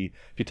 Jennifer Lee.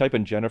 If you type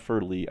in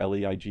Jennifer Lee,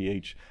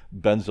 Leigh,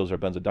 benzos or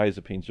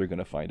benzodiazepines, you're going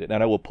to find it.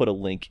 And I will put a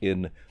link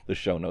in the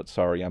show notes.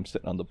 Sorry, I'm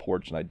sitting on the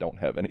porch and I don't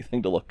have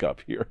anything to look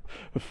up here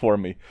for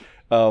me.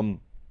 And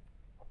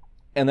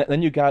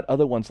then you got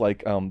other ones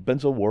like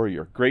Benzo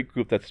Warrior, great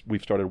group that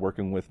we've started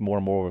working with more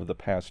and more over the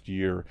past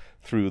year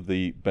through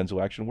the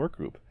Benzo Action Work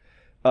Group.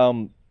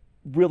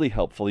 Really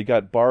helpful. You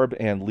got Barb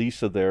and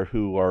Lisa there,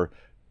 who are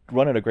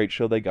running a great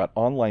show. They got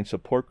online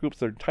support groups.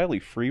 They're entirely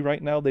free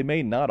right now. They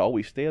may not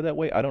always stay that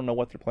way. I don't know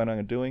what they're planning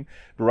on doing,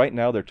 but right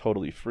now they're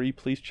totally free.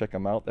 Please check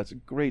them out. That's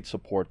great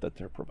support that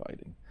they're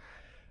providing.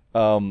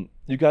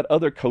 You got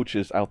other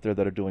coaches out there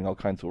that are doing all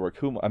kinds of work.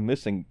 Whom I'm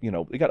missing, you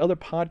got other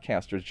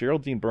podcasters.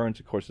 Geraldine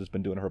Burns, of course, has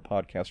been doing her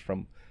podcast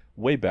from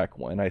way back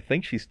when. I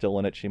think she's still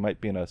in it. She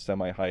might be in a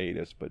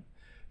semi-hiatus, but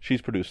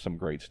she's produced some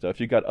great stuff.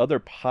 You got other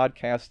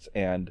podcasts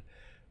and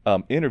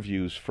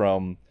interviews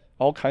from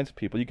all kinds of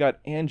people. You got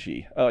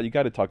Angie. You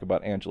got to talk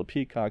about Angela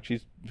Peacock.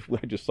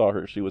 I just saw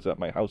her. She was at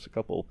my house a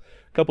couple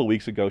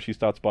weeks ago. She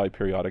stops by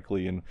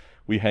periodically, and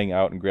we hang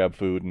out and grab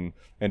food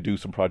and do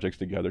some projects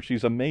together.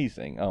 She's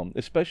amazing,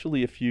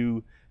 especially if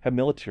you have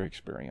military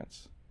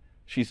experience.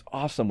 She's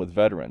awesome with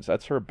veterans.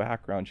 That's her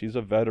background. She's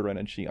a veteran,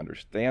 and she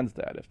understands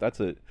that. If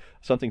that's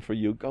something for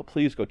you,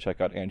 please go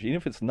check out Angie. And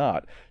if it's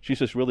not, she's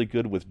just really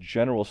good with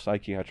general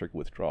psychiatric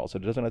withdrawals. It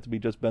doesn't have to be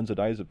just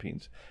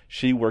benzodiazepines.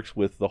 She works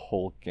with the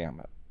whole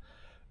gamut.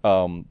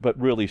 But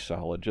really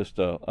solid, just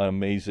an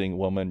amazing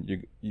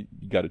woman. You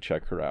got to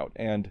check her out.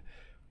 And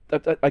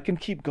I can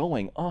keep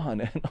going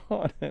on and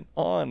on and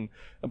on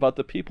about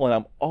the people, and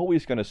I'm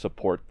always going to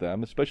support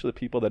them, especially the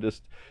people that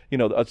just,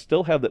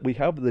 still have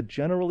that.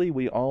 Generally,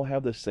 we all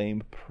have the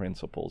same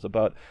principles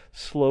about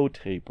slow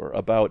taper,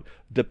 about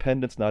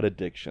dependence, not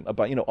addiction,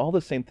 about, all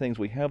the same things.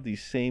 We have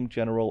these same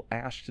general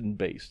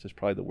Ashton-based, is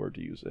probably the word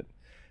to use it,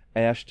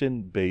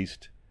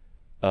 Ashton-based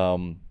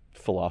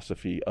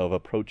philosophy of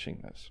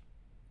approaching this.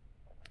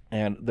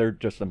 And they're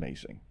just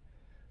amazing.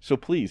 So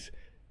please,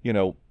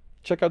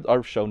 check out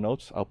our show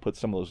notes. I'll put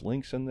some of those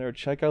links in there.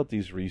 Check out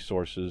these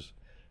resources.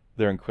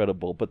 They're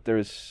incredible. But there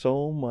is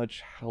so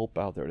much help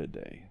out there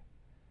today.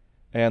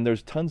 And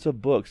there's tons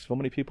of books. So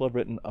many people have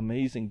written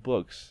amazing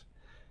books.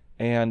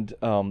 And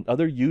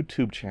other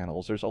YouTube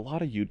channels. There's a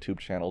lot of YouTube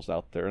channels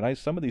out there. And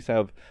some of these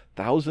have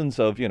thousands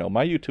of,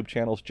 my YouTube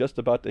channel's just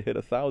about to hit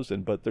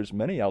 1,000. But there's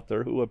many out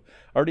there who have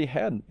already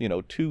had,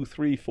 2,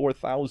 3,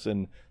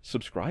 4,000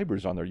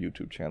 subscribers on their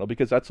YouTube channel.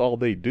 Because that's all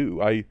they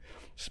do. I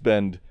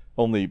spend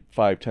only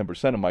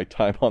 5-10% of my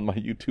time on my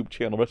YouTube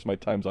channel. The rest of my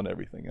time's on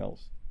everything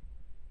else.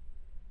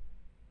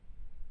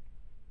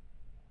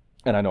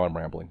 And I know I'm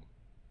rambling.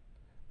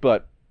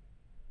 But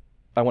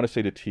I want to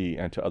say to T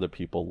and to other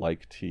people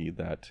like T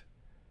that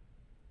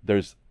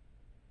that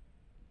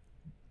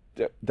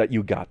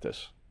you got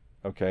this.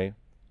 Okay?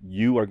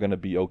 You are going to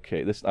be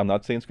okay. I'm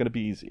not saying it's going to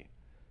be easy.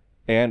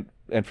 And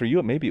for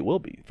you, maybe it will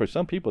be. For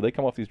some people, they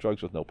come off these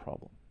drugs with no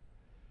problem.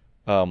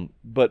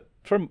 But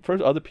for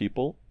other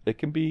people, it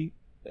can be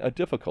a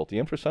difficulty,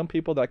 and for some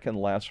people that can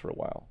last for a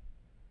while.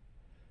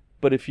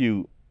 But if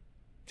you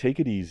take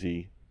it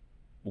easy,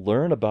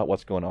 learn about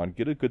what's going on,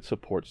 get a good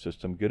support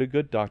system, get a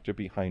good doctor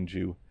behind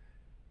you,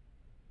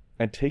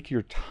 and take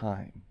your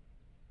time,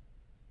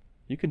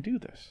 you can do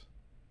this.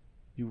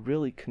 You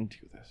really can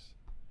do this.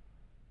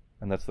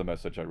 And that's the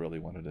message I really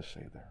wanted to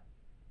say there.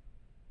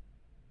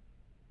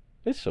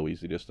 It's so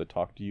easy just to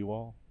talk to you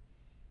all.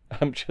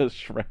 I'm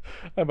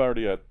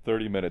already at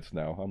 30 minutes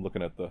now. I'm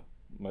looking at the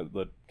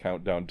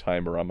countdown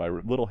timer on my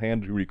little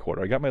hand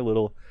recorder. I got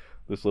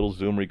this little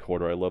Zoom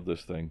recorder. I love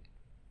this thing.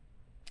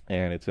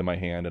 And it's in my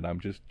hand, and I'm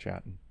just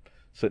chatting,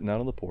 sitting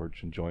out on the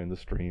porch, enjoying the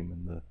stream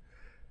and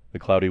the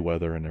cloudy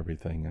weather and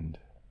everything, and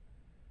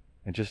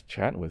just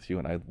chatting with you.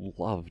 And I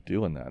love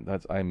doing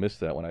that. I miss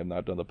that when I've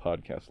not done the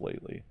podcast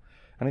lately.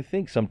 And I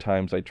think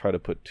sometimes I try to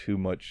put too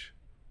much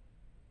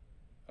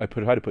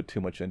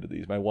into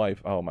these. My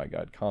wife, oh my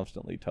God,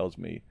 constantly tells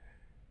me,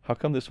 how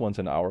come this one's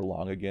an hour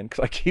long again?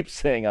 Because I keep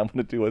saying I'm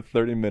going to do a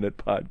 30-minute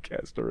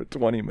podcast or a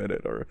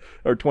 20-minute or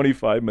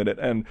 25-minute,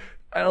 and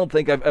I don't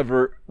think I've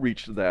ever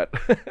reached that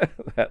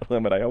that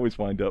limit. I always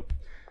wind up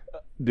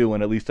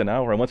doing at least an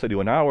hour, and once I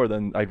do an hour,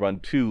 then I'd run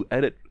two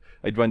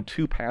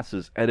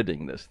passes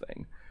editing this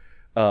thing,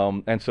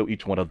 and so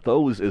each one of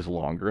those is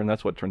longer, and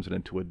that's what turns it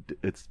into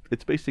it's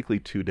basically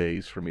 2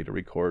 days for me to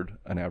record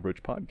an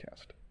average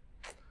podcast.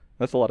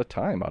 That's a lot of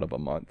time out of a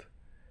month.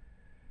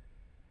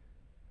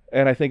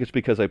 And I think it's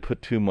because I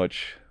put too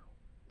much.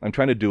 I'm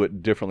trying to do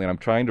it differently, and I'm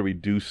trying to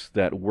reduce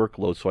that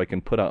workload so I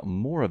can put out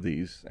more of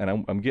these, and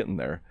I'm getting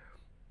there.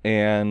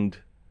 And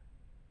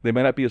they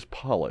may not be as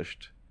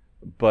polished,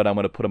 but I'm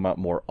going to put them out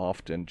more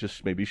often,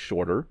 just maybe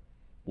shorter,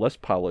 less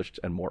polished,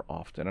 and more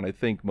often. And I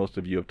think most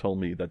of you have told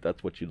me that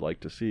that's what you'd like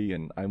to see,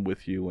 and I'm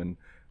with you, and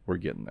we're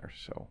getting there.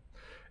 So,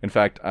 in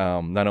fact,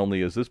 not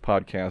only is this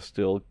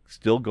podcast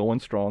still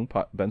going strong,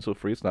 Benzo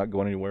Free, it's not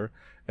going anywhere,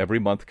 every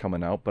month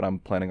coming out, but I'm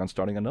planning on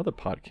starting another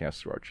podcast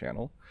through our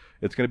channel.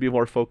 It's going to be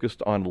more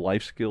focused on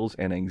life skills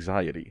and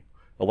anxiety.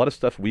 A lot of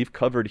stuff we've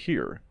covered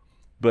here,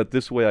 but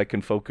this way I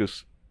can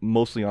focus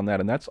mostly on that,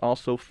 and that's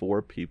also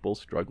for people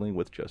struggling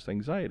with just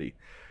anxiety.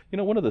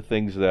 One of the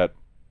things that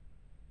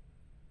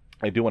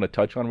I do want to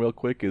touch on real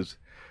quick is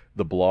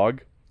the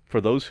blog. For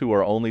those who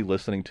are only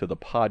listening to the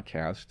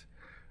podcast,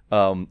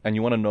 and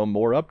you want to know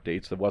more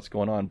updates of what's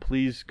going on,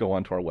 please go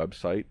onto our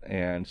website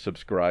and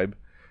subscribe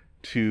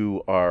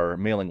to our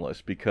mailing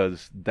list,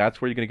 because that's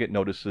where you're going to get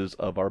notices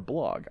of our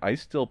blog. I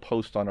still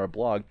post on our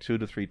blog 2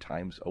 to 3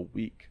 times a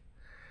week.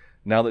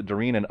 Now that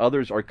Doreen and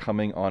others are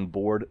coming on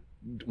board,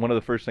 one of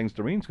the first things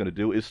Doreen's going to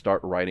do is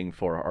start writing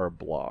for our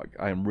blog.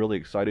 I am really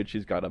excited.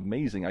 She's got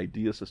amazing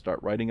ideas to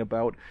start writing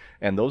about,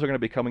 and those are going to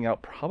be coming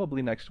out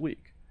probably next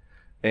week.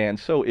 And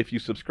so if you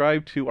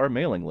subscribe to our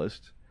mailing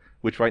list,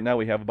 which right now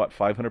we have about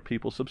 500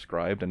 people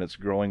subscribed, and it's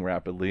growing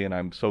rapidly, and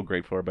I'm so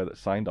grateful for everybody that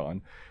signed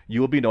on.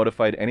 You will be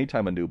notified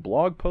anytime a new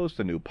blog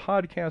post, a new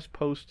podcast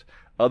post,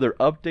 other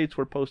updates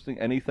we're posting,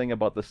 anything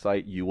about the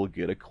site, you will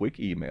get a quick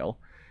email,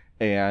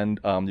 and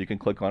you can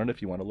click on it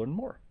if you want to learn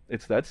more.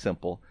 It's that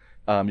simple.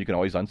 You can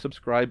always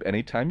unsubscribe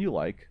anytime you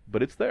like,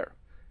 but it's there.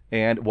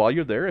 And while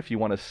you're there, if you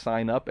want to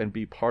sign up and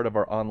be part of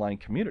our online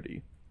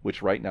community,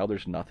 which right now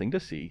there's nothing to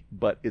see,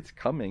 but it's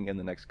coming in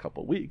the next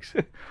couple weeks,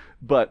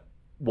 but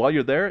while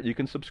you're there, you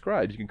can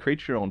subscribe. You can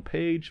create your own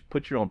page,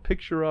 put your own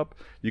picture up.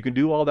 You can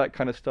do all that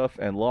kind of stuff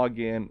and log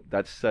in.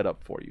 That's set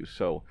up for you.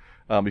 So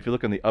if you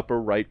look in the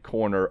upper right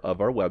corner of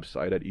our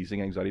website at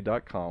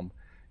easinganxiety.com,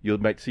 you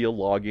might see a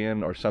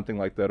login or something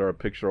like that, or a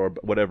picture or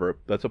whatever.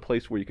 That's a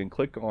place where you can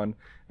click on,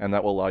 and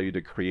that will allow you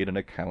to create an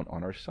account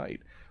on our site.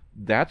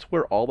 That's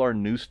where all our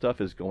new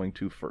stuff is going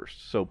to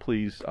first. So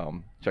please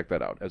check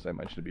that out, as I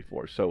mentioned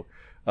before. So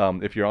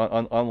if you're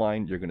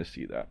online, you're going to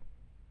see that.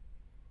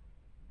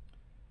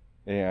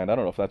 And I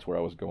don't know if that's where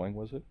I was going,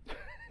 was it?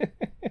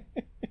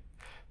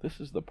 This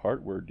is the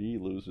part where D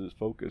loses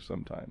focus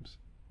sometimes.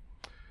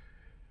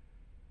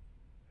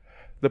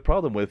 The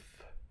problem with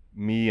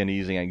me and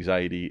easing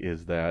anxiety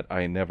is that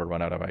I never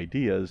run out of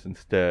ideas.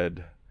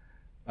 Instead,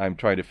 I'm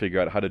trying to figure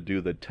out how to do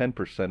the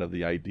 10% of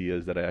the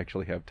ideas that I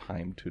actually have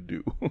time to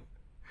do.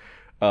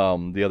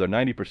 The other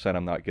 90%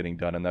 I'm not getting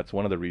done, and that's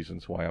one of the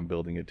reasons why I'm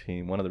building a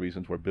team. One of the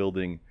reasons we're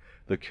building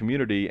the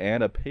community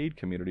and a paid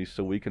community,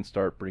 so we can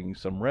start bringing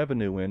some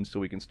revenue in, so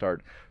we can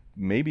start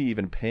maybe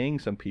even paying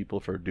some people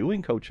for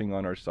doing coaching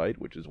on our site,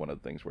 which is one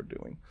of the things we're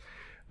doing.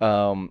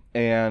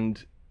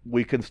 And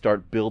we can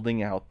start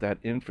building out that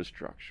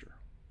infrastructure.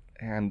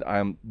 And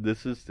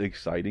this is the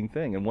exciting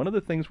thing. And one of the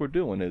things we're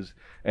doing is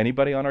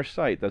anybody on our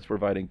site that's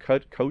providing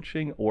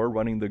coaching or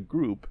running the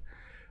group,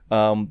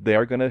 they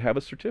are going to have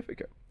a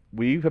certificate.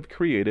 We have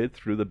created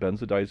through the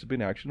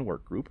Benzodiazepine Action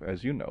Work Group,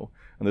 as you know,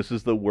 and this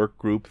is the work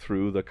group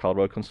through the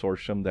Colorado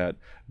Consortium that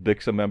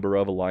BIC's a member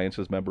of, Alliance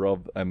is a member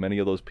of, and many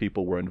of those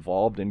people were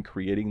involved in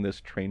creating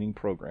this training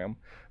program.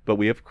 But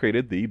we have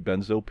created the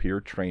Benzodiazepine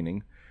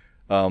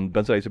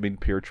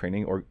peer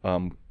training or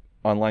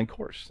online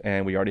course,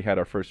 and we already had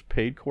our first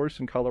paid course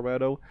in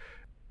Colorado,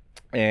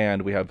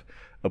 and we have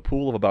a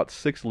pool of about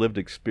 6 lived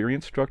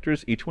experience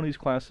instructors. Each one of these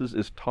courses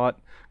is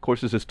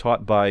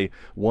taught by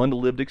one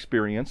lived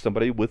experience,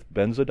 somebody with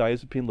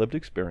benzodiazepine lived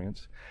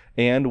experience,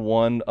 and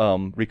one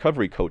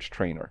recovery coach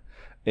trainer,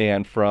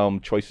 and from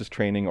Choices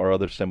Training or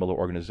other similar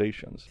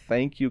organizations.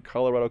 Thank you,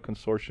 Colorado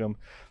Consortium.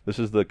 This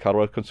is the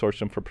Colorado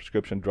Consortium for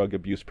Prescription Drug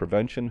Abuse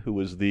Prevention, who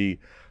is the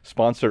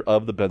sponsor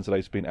of the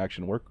Benzodiazepine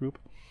Action Work Group.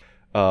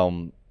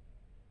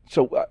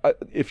 So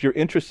if you're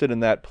interested in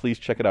that, please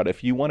check it out.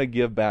 If you want to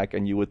give back,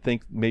 and you would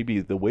think maybe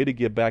the way to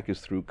give back is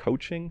through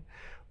coaching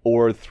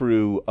or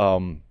through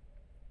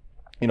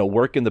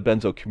work in the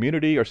benzo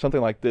community or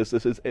something like this,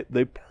 this is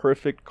the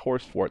perfect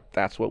course for it.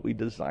 That's what we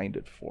designed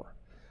it for.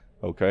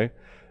 Okay?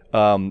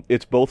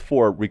 It's both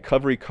for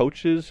recovery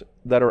coaches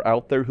that are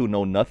out there who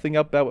know nothing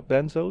about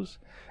benzos,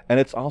 and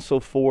it's also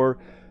for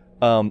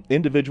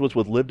individuals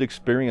with lived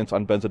experience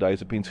on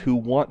benzodiazepines who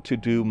want to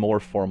do more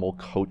formal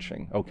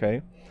coaching.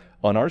 Okay?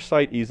 On our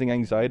site, Easing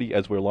Anxiety,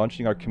 as we're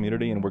launching our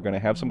community, and we're going to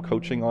have some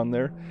coaching on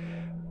there,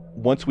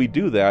 once we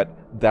do that,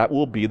 that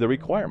will be the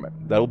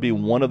requirement. That will be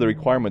one of the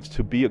requirements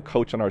to be a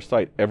coach on our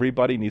site.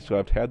 Everybody needs to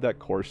have had that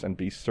course and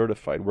be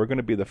certified. We're going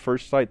to be the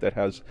first site that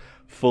has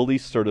fully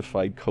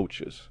certified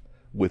coaches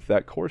with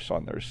that course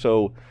on there.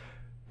 So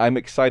I'm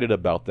excited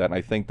about that, and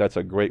I think that's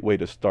a great way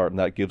to start, and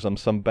that gives them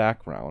some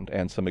background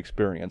and some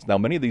experience. Now,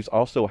 many of these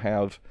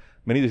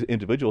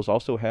individuals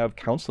also have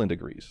counseling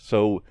degrees.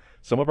 So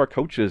some of our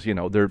coaches,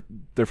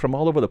 they're from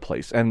all over the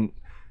place, and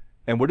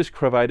we're just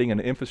providing an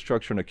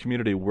infrastructure and a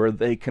community where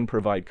they can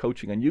provide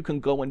coaching, and you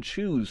can go and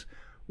choose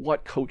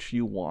what coach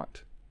you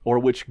want or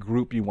which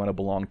group you want to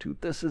belong to.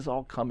 This is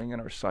all coming in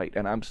our site,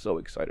 and I'm so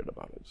excited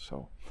about it.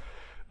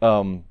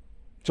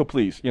 So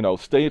please,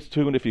 stay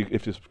tuned. If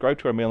you subscribe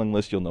to our mailing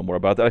list, you'll know more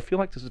about that. I feel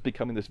like this is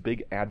becoming this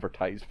big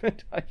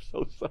advertisement. I'm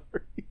so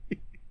sorry.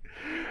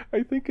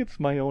 I think it's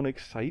my own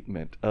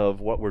excitement of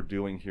what we're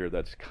doing here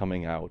that's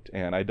coming out,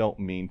 and I don't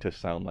mean to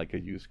sound like a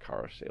used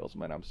car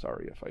salesman. I'm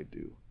sorry if I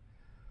do.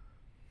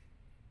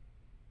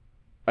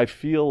 I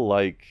feel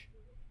like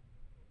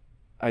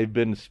I've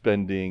been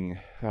spending,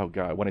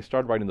 when I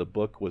started writing the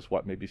book was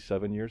maybe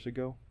 7 years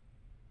ago?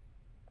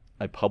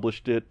 I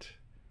published it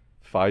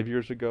 5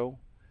 years ago.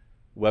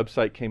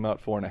 Website came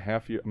out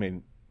 4.5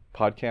 years.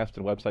 Podcast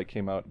and website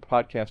came out.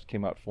 Podcast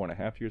came out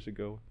 4.5 years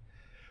ago.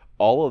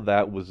 All of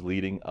that was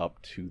leading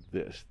up to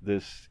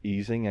this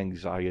Easing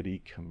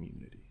Anxiety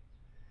community.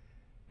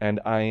 And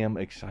I am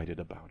excited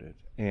about it.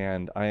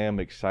 And I am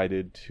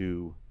excited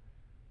to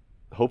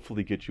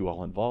hopefully get you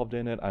all involved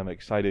in it. I'm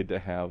excited to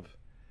have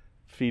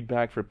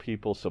feedback for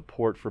people,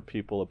 support for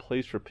people, a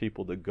place for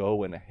people to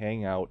go and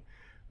hang out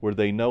where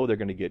they know they're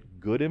going to get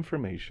good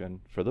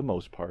information for the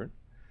most part,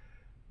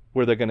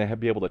 where they're going to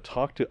be able to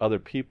talk to other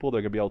people,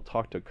 they're going to be able to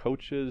talk to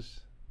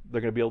coaches,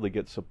 they're going to be able to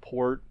get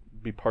support,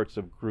 be parts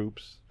of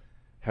groups,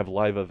 have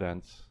live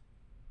events,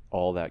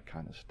 all that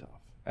kind of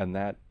stuff. And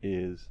that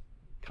is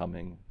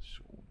coming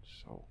soon.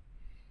 So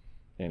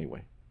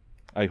anyway,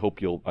 I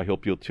hope you'll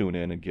tune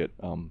in and get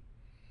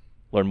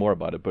learn more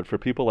about it. But for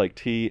people like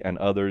T and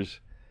others,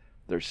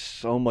 there's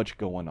so much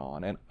going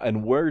on,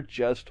 and we're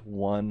just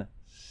one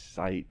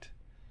site.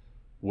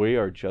 We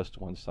are just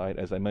one site.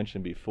 As I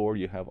mentioned before,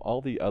 you have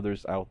all the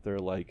others out there,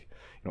 like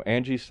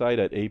Angie's site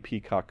at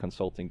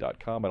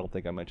apcockconsulting.com. I don't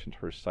think I mentioned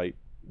her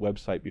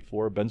website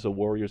before. Benzo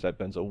Warriors at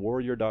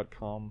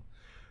benzowarrior.com.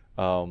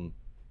 And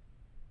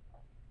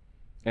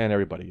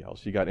everybody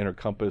else. You got Inner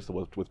Compass, the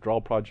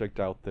withdrawal project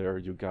out there.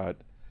 You got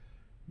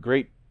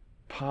great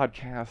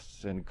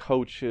podcasts and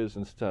coaches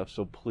and stuff.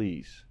 So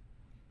please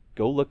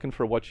go looking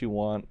for what you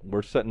want.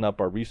 We're setting up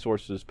our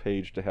resources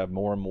page to have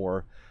more and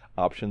more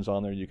options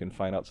on there. You can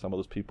find out some of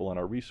those people on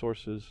our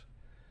resources,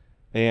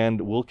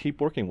 and we'll keep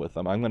working with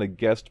them. I'm going to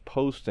guest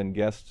post and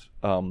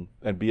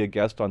and be a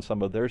guest on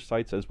some of their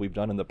sites as we've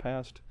done in the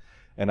past,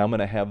 and I'm going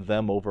to have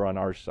them over on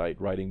our site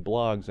writing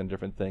blogs and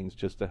different things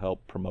just to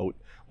help promote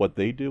what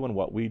they do and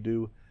what we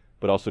do,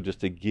 but also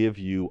just to give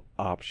you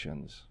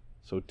options.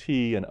 So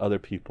T and other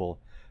people,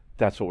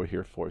 that's what we're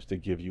here for, is to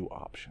give you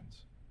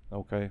options,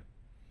 okay?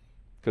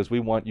 Because we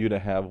want you to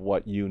have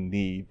what you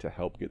need to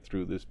help get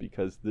through this,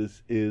 because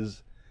this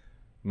is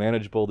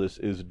manageable, this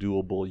is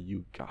doable.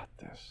 You got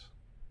this.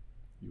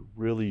 You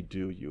really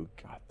do. You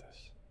got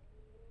this.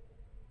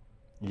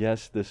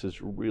 Yes, this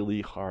is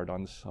really hard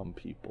on some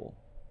people,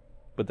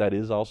 but that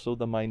is also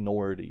the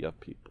minority of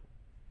people.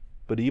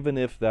 But even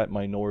if that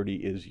minority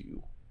is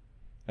you,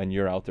 and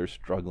you're out there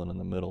struggling in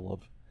the middle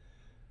of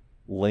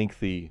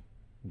lengthy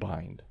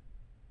bind,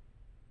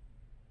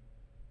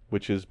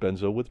 which is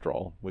benzo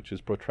withdrawal, which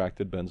is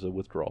protracted benzo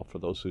withdrawal. For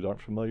those who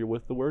aren't familiar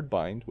with the word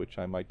bind, which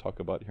I might talk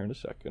about here in a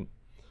second,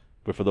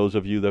 but for those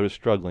of you that are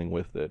struggling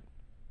with it,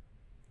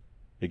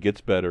 it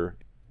gets better.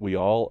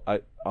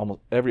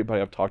 Almost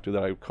everybody I've talked to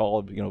that I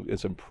call,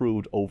 it's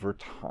improved over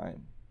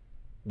time.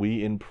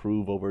 We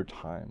improve over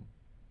time.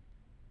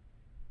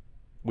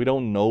 We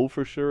don't know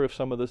for sure if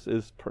some of this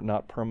is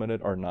not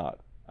permanent or not.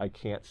 I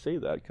can't say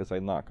that because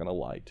I'm not going to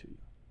lie to you.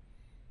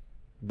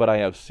 But I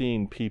have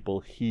seen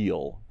people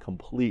heal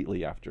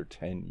completely after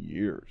 10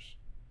 years.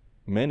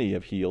 Many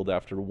have healed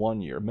after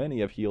 1 year.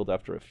 Many have healed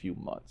after a few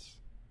months.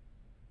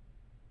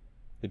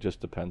 It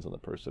just depends on the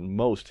person.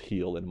 Most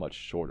heal in a much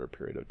shorter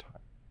period of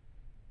time.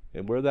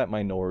 And we're that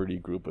minority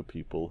group of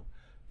people,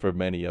 for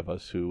many of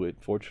us, who,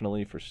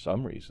 fortunately, for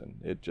some reason,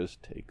 it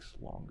just takes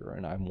longer.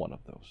 And I'm one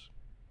of those.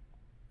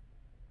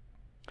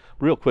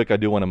 Real quick, I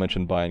do want to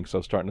mention BIND, because I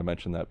was starting to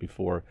mention that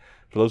before.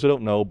 For those who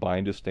don't know,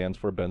 BIND just stands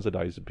for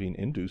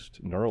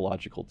benzodiazepine-induced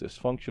neurological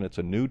dysfunction. It's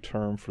a new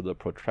term for the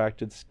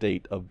protracted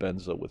state of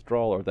benzo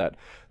withdrawal, or that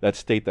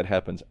state that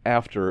happens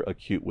after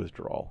acute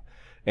withdrawal.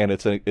 And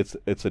it's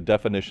a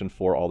definition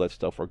for all that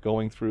stuff we're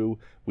going through.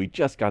 We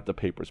just got the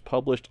papers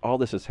published. All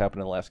this has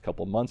happened in the last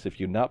couple of months. If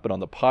you've not been on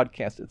the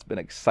podcast, it's been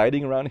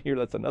exciting around here.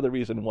 That's another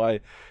reason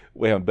why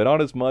we haven't been on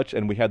as much.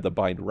 And we had the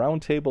BIND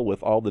roundtable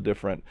with all the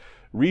different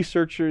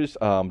researchers,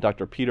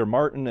 Dr. Peter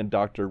Martin and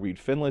Dr. Reed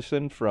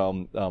Finlayson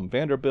from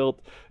Vanderbilt,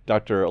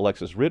 Dr.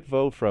 Alexis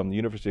Ritvo from the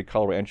University of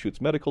Colorado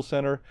Anschutz Medical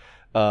Center,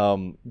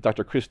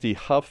 Dr. Christy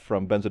Huff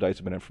from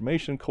Benzodiazepine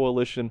Information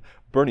Coalition,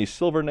 Bernie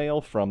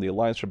Silvernail from the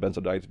Alliance for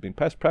Benzodiazepine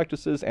Best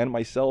Practices, and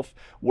myself.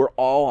 We're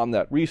all on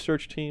that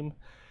research team.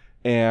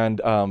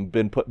 And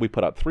we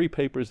put out 3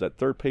 papers. That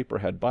third paper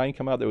had BIND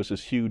come out. There was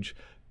this huge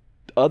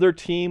other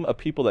team of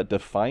people that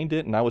defined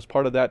it, and I was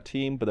part of that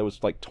team, but there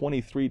was like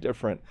 23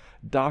 different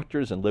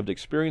doctors and lived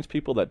experience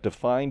people that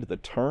defined the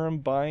term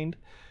BIND.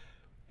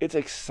 It's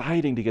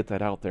exciting to get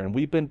that out there, and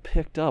we've been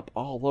picked up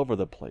all over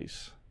the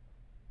place.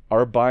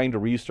 Our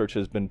BIND research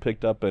has been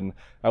picked up, and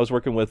I was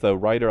working with a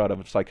writer out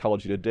of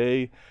Psychology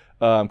Today,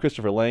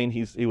 Christopher Lane.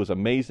 He was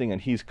amazing, and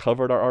he's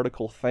covered our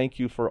article. Thank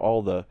you for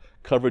all the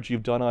coverage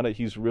you've done on it.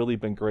 He's really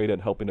been great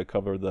at helping to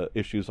cover the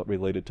issues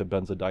related to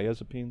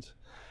benzodiazepines.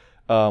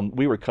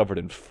 We were covered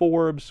in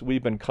Forbes.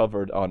 We've been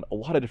covered on a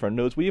lot of different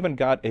notes. We even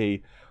got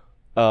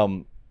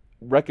on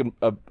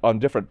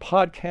different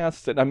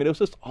podcasts. And I mean, it was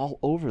just all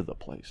over the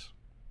place.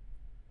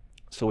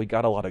 So we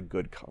got a lot of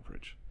good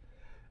coverage.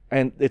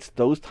 And it's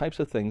those types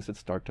of things that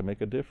start to make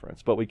a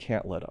difference. But we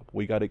can't let up.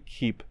 We got to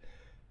keep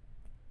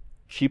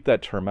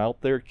that term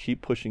out there,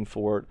 keep pushing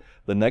forward.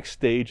 The next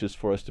stage is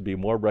for us to be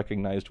more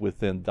recognized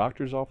within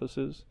doctors'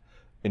 offices,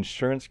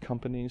 insurance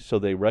companies, so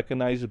they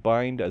recognize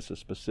BIND as a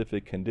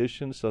specific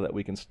condition, so that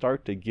we can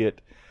start to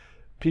get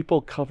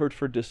people covered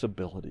for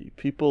disability,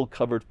 people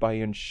covered by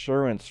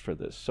insurance for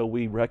this. So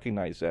we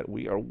recognize that.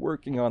 We are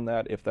working on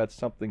that. If that's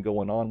something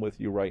going on with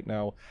you right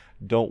now,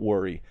 don't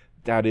worry.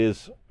 That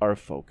is our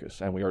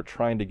focus, and we are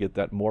trying to get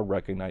that more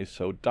recognized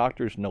so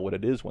doctors know what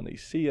it is when they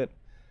see it.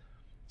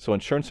 So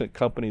insurance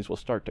companies will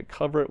start to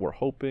cover it, we're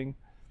hoping,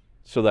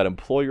 so that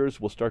employers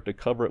will start to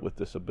cover it with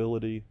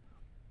disability,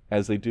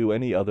 as they do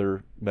any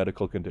other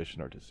medical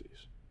condition or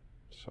disease.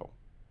 So,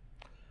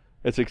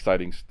 it's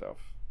exciting stuff.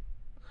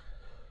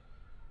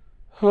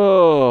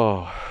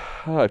 Oh,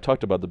 I've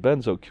talked about the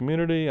benzo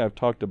community. I've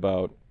talked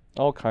about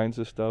all kinds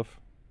of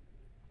stuff.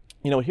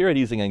 Here at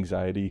Easing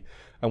Anxiety,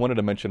 I wanted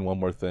to mention one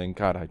more thing.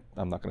 God,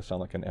 I'm not going to sound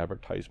like an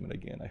advertisement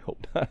again. I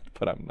hope not,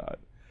 but I'm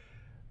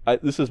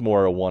not. This is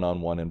more a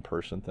one-on-one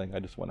in-person thing I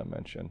just want to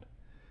mention.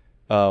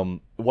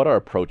 What our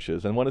approach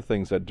is, and one of the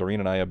things that Doreen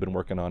and I have been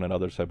working on and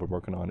others have been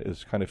working on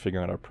is kind of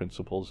figuring out our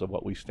principles of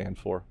what we stand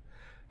for,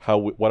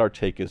 what our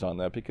take is on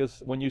that.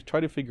 Because when you try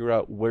to figure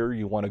out where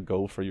you want to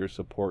go for your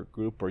support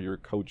group or your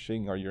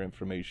coaching or your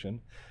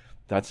information,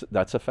 that's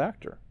a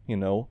factor.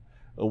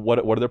 What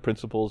are their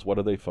principles? What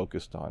are they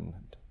focused on?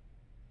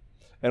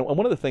 And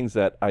one of the things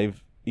that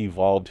I've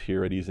evolved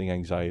here at Easing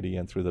Anxiety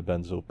and through the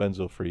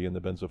Benzo Free and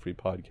the Benzo Free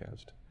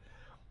podcast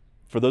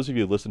for those of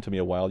you who listen to me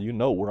a while, you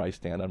know where I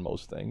stand on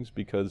most things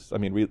because, I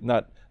mean,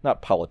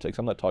 not politics.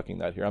 I'm not talking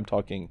that here. I'm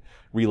talking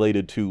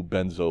related to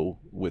benzo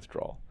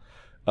withdrawal.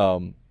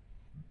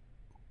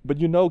 But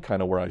you know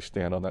kind of where I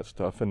stand on that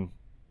stuff and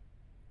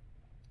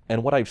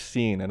what I've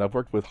seen, and I've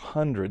worked with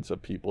hundreds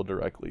of people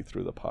directly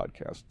through the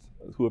podcast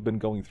who have been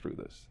going through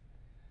this.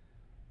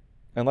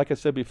 And like I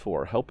said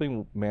before,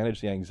 helping manage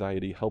the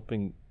anxiety,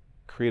 helping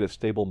create a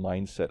stable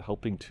mindset,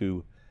 helping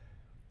to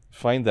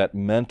find that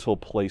mental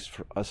place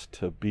for us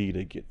to be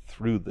to get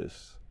through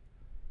this,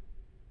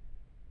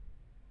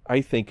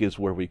 I think is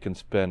where we can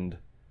spend,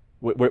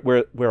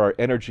 where our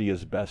energy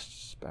is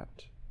best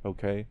spent,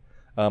 okay?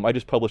 I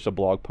just published a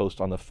blog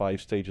post on the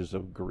 5 stages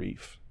of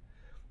grief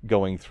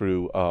going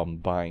through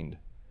bind,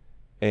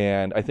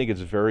 and I think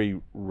it's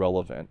very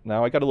relevant.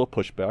 Now, I got a little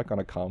pushback on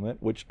a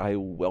comment, which I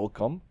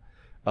welcome,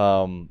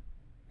 and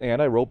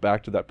I wrote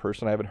back to that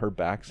person. I haven't heard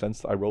back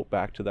since I wrote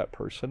back to that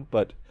person,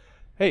 but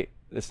hey,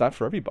 it's not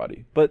for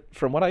everybody. But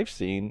from what I've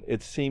seen,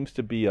 it seems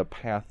to be a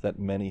path that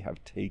many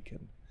have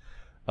taken.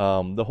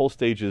 The whole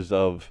stages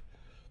of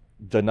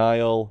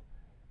denial,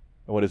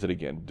 what is it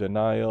again?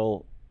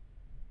 Denial,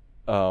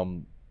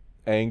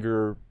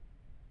 anger,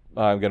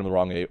 I'm getting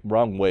the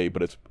wrong way,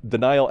 but it's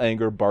denial,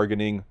 anger,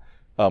 bargaining,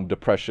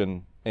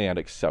 depression, and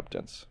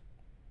acceptance.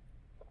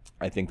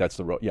 I think that's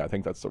the road. Yeah, I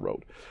think that's the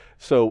road.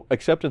 So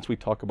acceptance we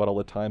talk about all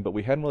the time, but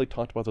we hadn't really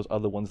talked about those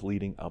other ones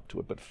leading up to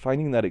it. But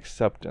finding that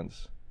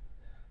acceptance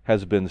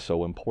has been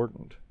so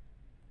important.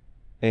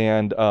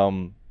 And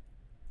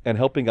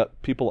helping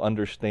people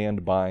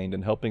understand bind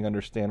and helping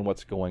understand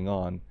what's going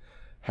on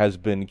has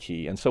been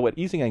key. And so at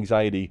Easing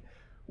Anxiety,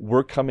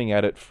 we're coming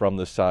at it from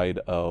the side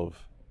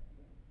of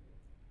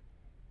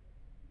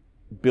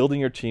building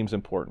your team's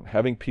important.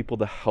 Having people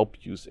to help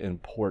you is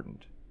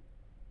important.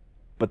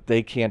 But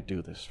they can't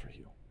do this for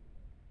you.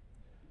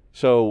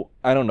 So,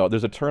 I don't know.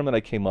 There's a term that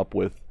I came up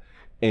with,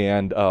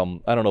 and I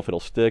don't know if it'll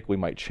stick. We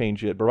might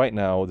change it. But right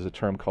now, there's a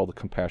term called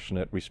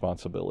compassionate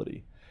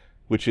responsibility,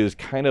 which is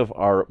kind of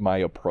my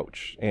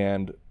approach.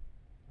 And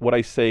what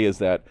I say is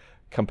that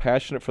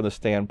compassionate from the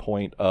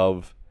standpoint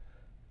of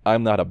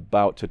I'm not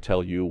about to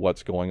tell you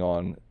what's going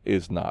on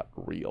is not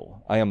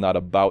real. I am not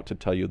about to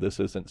tell you this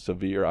isn't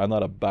severe. I'm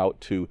not about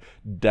to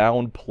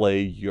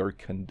downplay your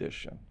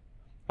condition.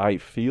 I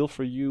feel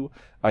for you.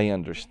 I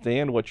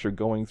understand what you're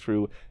going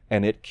through,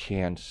 and it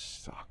can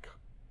suck.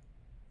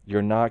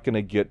 You're not going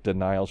to get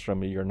denials from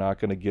me. You're not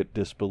going to get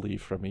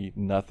disbelief from me.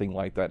 Nothing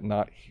like that.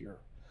 Not here.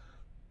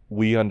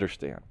 We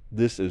understand.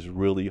 This is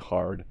really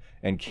hard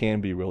and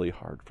can be really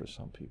hard for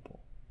some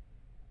people.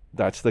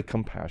 That's the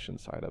compassion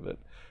side of it.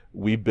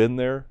 We've been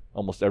there.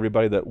 Almost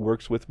everybody that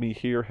works with me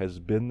here has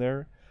been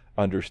there,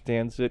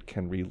 understands it,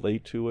 can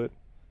relate to it,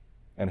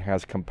 and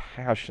has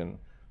compassion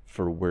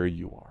for where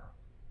you are.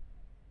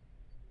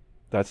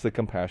 That's the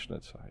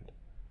compassionate side.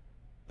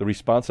 The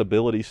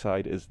responsibility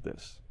side is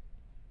this.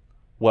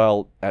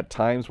 Well, at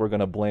times we're going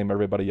to blame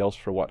everybody else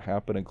for what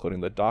happened, including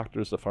the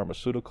doctors, the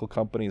pharmaceutical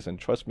companies, and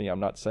trust me, I'm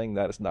not saying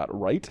that it's not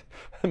right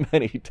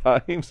many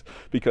times,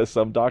 because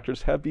some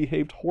doctors have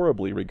behaved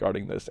horribly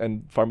regarding this,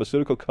 and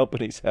pharmaceutical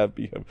companies have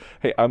behaved.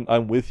 Hey,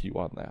 I'm with you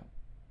on that.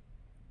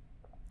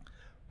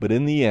 But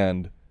in the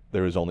end,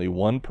 there is only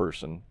one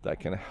person that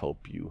can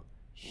help you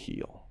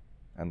heal,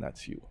 and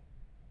that's you.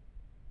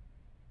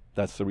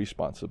 That's the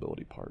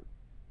responsibility part.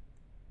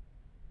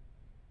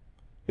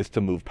 It's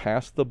to move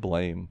past the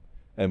blame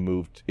and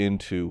moved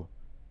into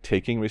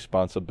taking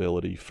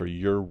responsibility for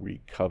your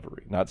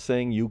recovery. Not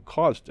saying you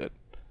caused it.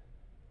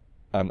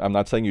 I'm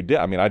not saying you did.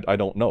 I mean, I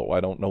don't know. I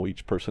don't know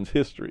each person's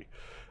history.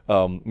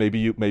 Maybe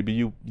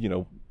you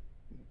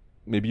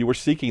were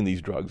seeking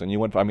these drugs and you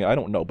went. I mean, I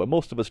don't know. But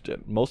most of us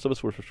did. Most of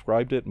us were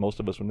prescribed it. Most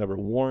of us were never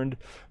warned.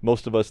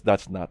 Most of us,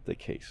 that's not the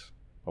case.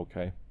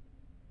 Okay.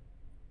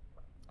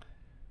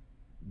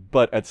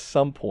 But at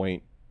some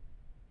point,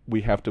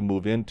 we have to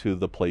move into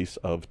the place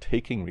of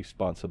taking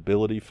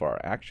responsibility for our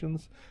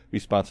actions,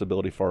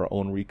 responsibility for our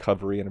own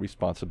recovery, and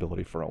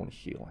responsibility for our own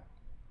healing.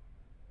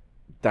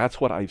 That's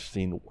what I've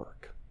seen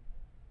work.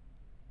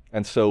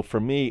 And so for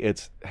me,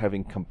 it's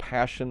having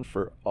compassion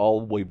for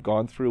all we've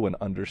gone through and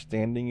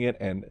understanding it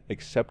and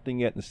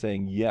accepting it and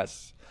saying,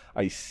 yes,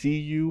 I see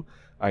you.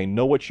 I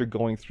know what you're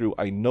going through.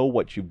 I know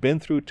what you've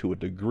been through to a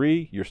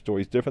degree. Your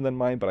story's different than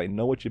mine, but I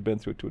know what you've been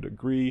through to a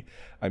degree.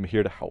 I'm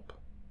here to help.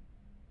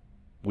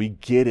 We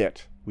get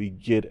it. We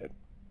get it.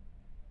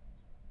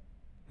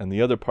 And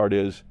the other part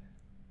is,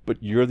 but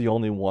you're the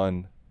only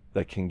one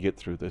that can get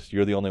through this.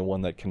 You're the only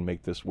one that can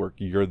make this work.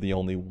 You're the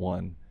only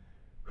one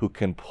who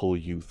can pull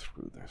you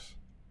through this.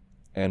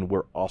 And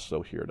we're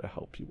also here to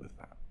help you with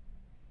that.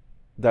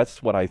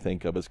 That's what I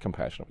think of as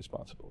compassionate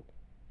responsibility.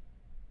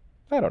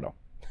 I don't know.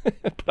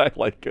 But I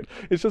like it.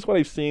 It's just what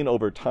I've seen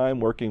over time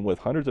working with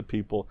hundreds of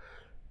people.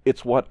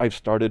 It's what I've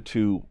started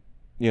to,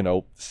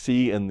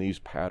 see in these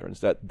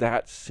patterns,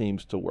 that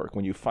seems to work.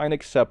 When you find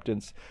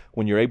acceptance,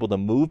 when you're able to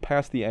move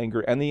past the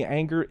anger, and the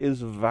anger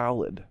is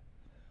valid.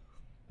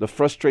 The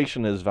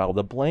frustration is valid.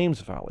 The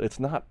blame's valid. It's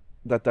not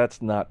that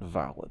that's not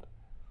valid.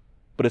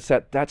 But it's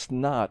that that's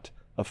not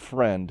a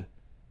friend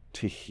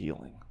to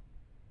healing.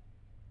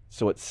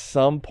 So at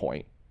some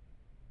point,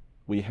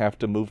 we have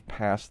to move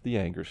past the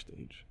anger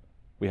stage.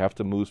 We have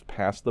to move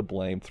past the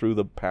blame,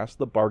 past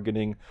the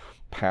bargaining,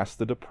 past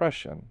the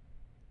depression,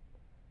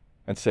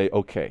 and say,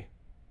 okay,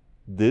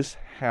 this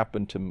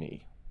happened to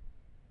me.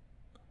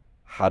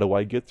 How do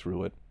I get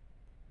through it?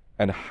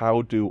 And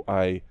how do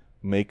I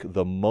make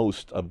the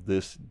most of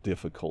this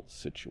difficult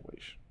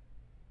situation?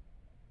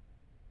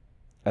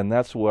 And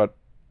that's what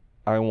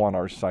I want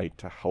our site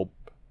to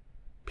help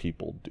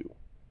people do.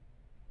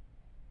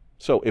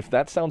 So if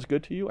that sounds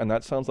good to you, and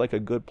that sounds like a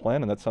good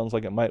plan, and that sounds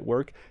like it might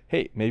work,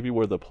 hey, maybe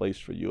we're the place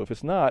for you. If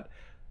it's not,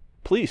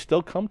 please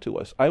still come to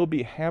us. I would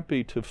be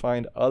happy to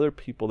find other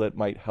people that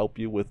might help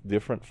you with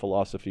different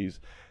philosophies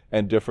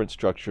and different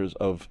structures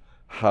of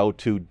how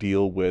to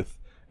deal with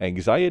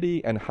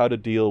anxiety and how to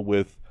deal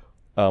with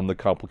the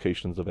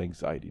complications of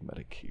anxiety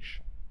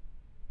medication.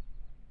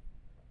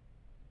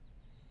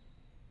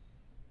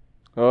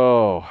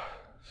 Oh,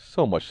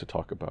 so much to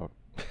talk about.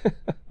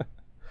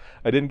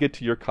 I didn't get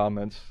to your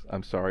comments.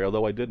 I'm sorry,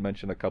 although I did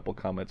mention a couple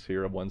comments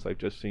here of ones I've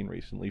just seen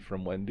recently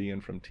from Wendy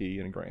and from T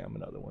and Graham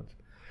and other ones.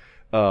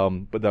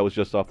 But that was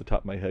just off the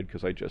top of my head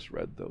because I just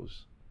read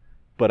those.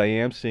 But I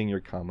am seeing your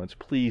comments.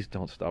 Please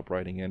don't stop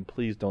writing in.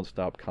 Please don't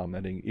stop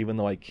commenting. Even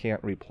though I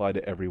can't reply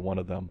to every one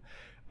of them,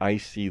 I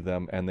see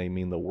them and they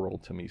mean the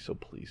world to me, so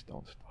please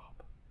don't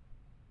stop.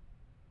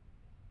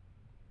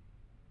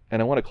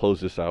 And I want to close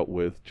this out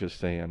with just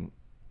saying,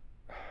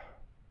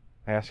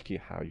 ask you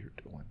how you're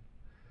doing.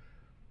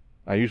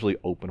 I usually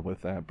open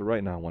with that, but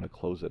right now I want to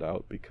close it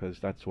out because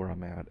that's where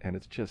I'm at. And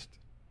it's just,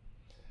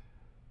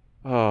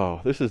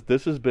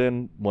 this has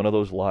been one of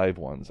those live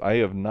ones. I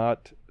have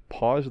not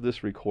paused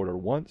this recorder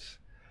once.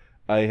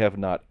 I'm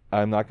not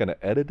going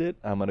to edit it.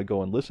 I'm going to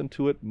go and listen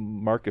to it,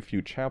 mark a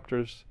few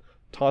chapters,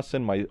 toss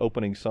in my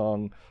opening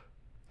song,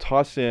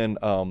 toss in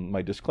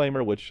my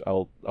disclaimer, which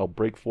I'll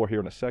break for here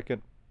in a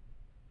second.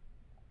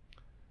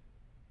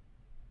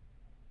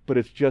 But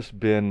it's just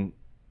been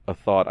a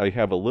thought. I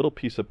have a little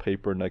piece of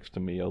paper next to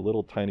me, a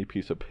little tiny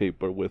piece of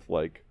paper with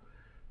like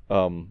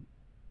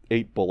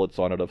 8 bullets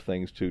on it of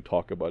things to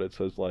talk about. It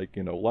says like,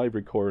 live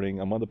recording,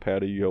 I'm on the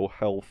patio,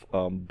 health,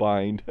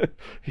 bind,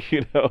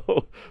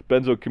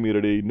 benzo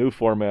community, new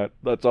format.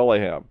 That's all I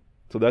have.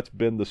 So that's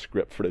been the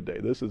script for today.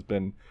 This has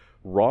been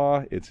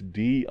raw. It's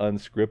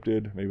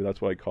de-unscripted. Maybe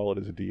that's what I call it,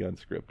 is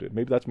de-unscripted.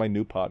 Maybe that's my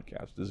new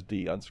podcast, is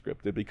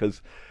de-unscripted,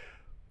 because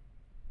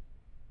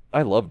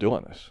I love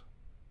doing this.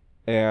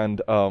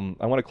 And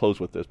I want to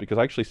close with this because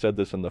I actually said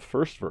this in the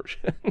first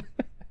version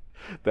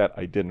that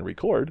I didn't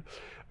record,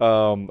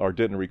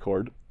 the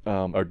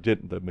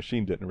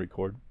machine didn't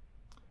record.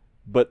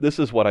 But this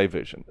is what I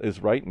vision,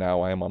 is right now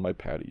I am on my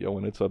patio,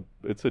 and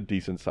it's a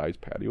decent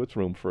sized patio. It's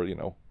room for,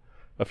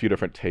 a few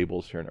different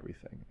tables here and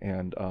everything.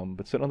 And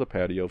but sitting on the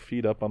patio,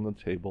 feet up on the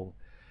table,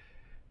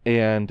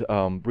 and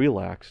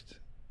relaxed.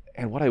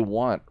 And what I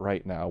want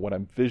right now, what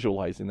I'm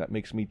visualizing that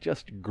makes me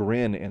just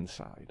grin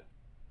inside,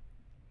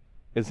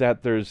 is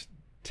that there's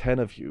 10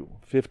 of you,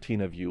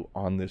 15 of you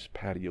on this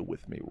patio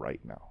with me right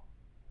now.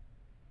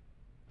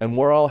 And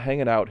we're all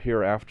hanging out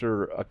here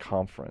after a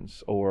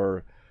conference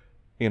or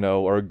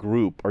a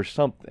group or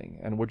something.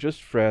 And we're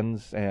just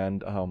friends,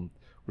 and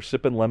we're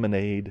sipping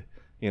lemonade.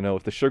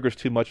 If the sugar's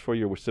too much for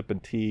you, we're sipping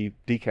tea,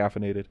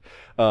 decaffeinated.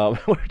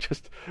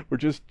 We're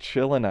just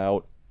chilling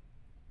out,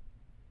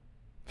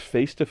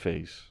 face to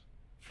face.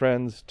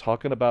 Friends,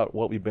 talking about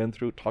what we've been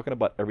through, talking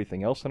about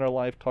everything else in our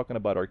life, talking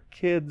about our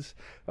kids,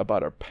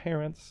 about our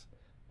parents,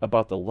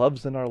 about the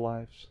loves in our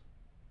lives.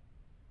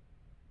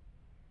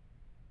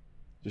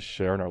 Just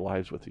sharing our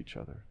lives with each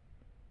other.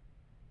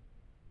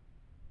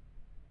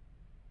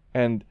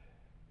 And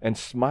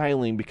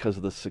smiling because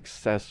of the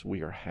success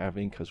we are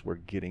having, because we're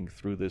getting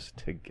through this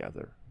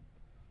together.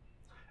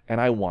 And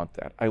I want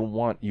that. I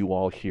want you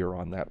all here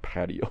on that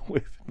patio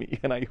with me.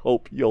 And I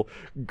hope you'll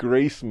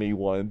grace me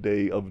one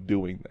day of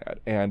doing that.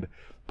 And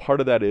part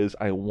of that is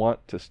I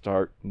want to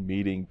start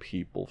meeting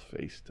people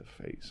face to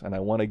face. And I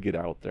want to get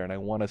out there, and I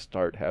want to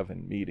start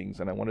having meetings,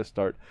 and I want to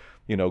start,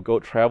 go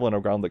traveling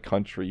around the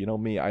country. You know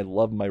me, I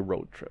love my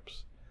road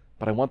trips.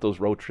 But I want those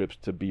road trips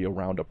to be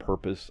around a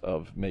purpose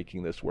of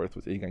making this worth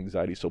with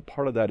anxiety. So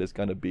part of that is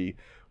going to be,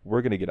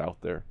 we're going to get out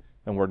there,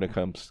 and we're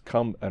going to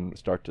come and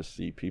start to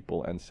see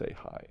people and say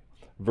hi.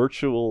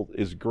 Virtual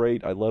is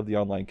great. I love the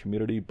online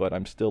community, but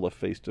I'm still a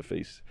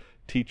face-to-face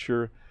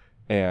teacher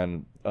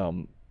and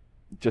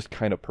just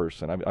kind of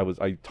person.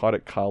 I taught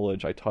at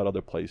college, I taught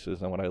other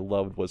places, and what I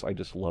loved was I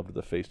just loved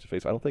the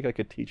face-to-face. I don't think I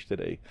could teach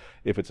today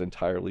if it's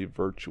entirely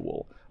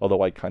virtual,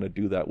 although I kind of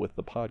do that with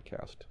the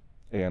podcast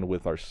and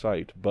with our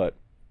site, but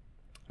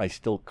I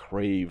still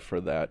crave for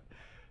that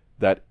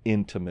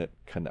intimate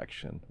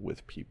connection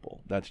with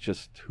people. That's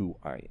just who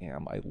I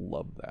am. I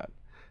love that.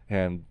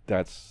 And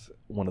that's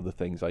one of the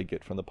things I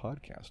get from the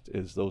podcast,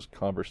 is those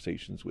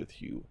conversations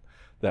with you,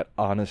 that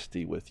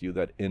honesty with you,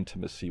 that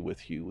intimacy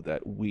with you,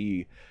 that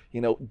we,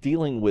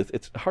 dealing with,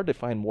 it's hard to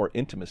find more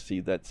intimacy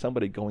that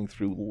somebody going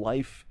through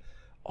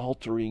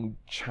life-altering,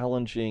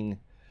 challenging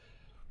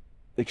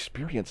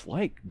experience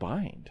like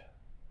bind?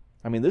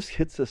 I mean, this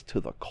hits us to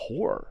the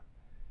core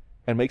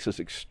and makes us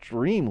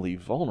extremely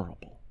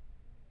vulnerable.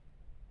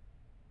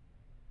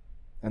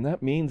 And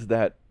that means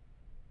that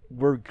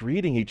we're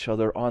greeting each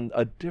other on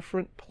a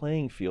different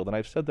playing field. And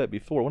I've said that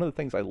before. One of the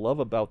things I love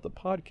about the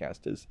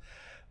podcast is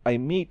I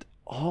meet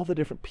all the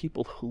different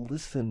people who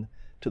listen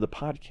to the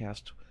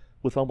podcast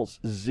with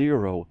almost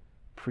zero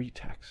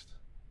pretext.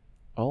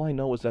 All I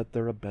know is that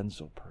they're a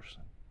benzo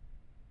person.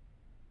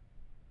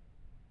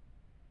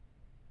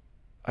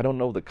 I don't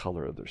know the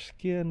color of their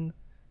skin.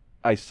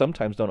 I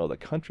sometimes don't know the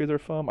country they're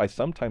from. I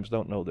sometimes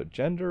don't know their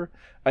gender.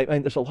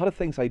 There's a lot of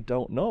things I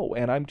don't know,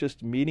 and I'm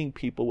just meeting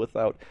people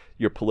without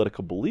your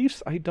political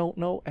beliefs. I don't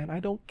know, and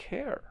I don't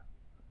care.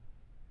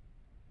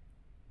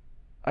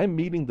 I'm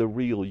meeting the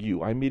real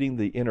you. I'm meeting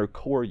the inner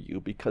core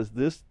you, because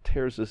this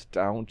tears us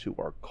down to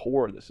our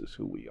core. This is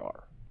who we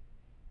are.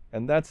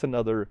 And that's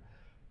another,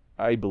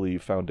 I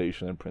believe,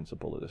 foundation and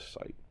principle of this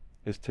site,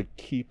 is to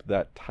keep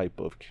that type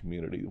of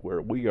community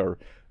where we are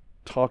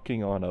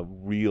talking on a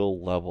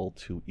real level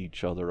to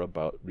each other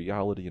about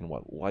reality and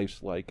what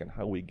life's like and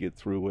how we get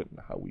through it and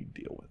how we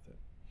deal with it.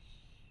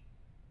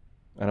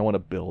 And I want to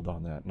build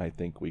on that, and I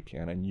think we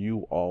can. And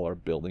you all are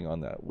building on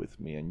that with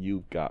me, and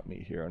you've got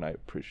me here, and I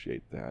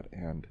appreciate that.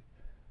 And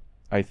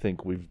I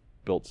think we've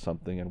built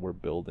something, and we're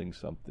building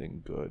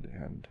something good,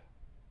 and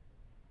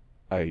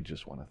I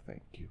just want to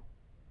thank you.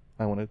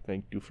 I want to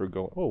thank you for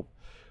going, oh,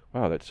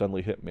 wow, that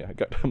suddenly hit me. I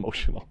got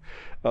emotional.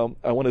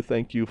 I want to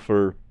thank you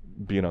for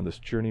being on this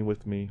journey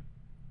with me.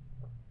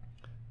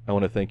 I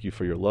want to thank you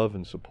for your love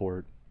and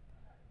support.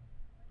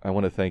 I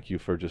want to thank you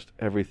for just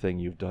everything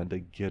you've done to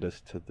get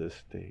us to this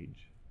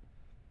stage.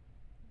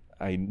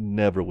 I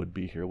never would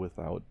be here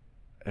without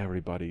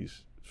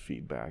everybody's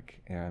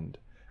feedback and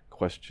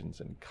questions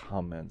and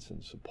comments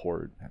and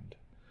support and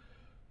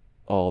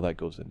all that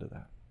goes into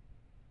that.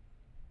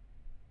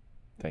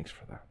 Thanks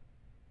for that.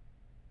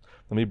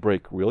 Let me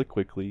break really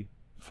quickly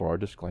for our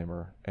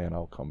disclaimer, and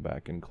I'll come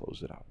back and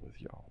close it out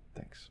with y'all.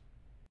 Thanks.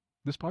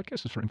 This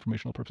podcast is for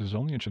informational purposes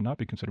only and should not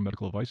be considered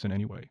medical advice in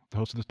any way. The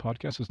host of this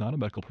podcast is not a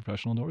medical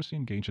professional, nor is he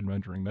engaged in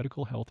rendering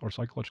medical, health, or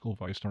psychological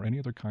advice, nor any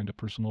other kind of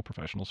personal or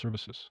professional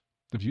services.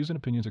 The views and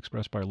opinions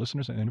expressed by our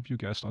listeners and interview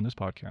guests on this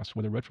podcast,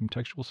 whether read from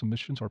textual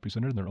submissions or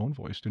presented in their own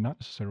voice, do not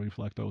necessarily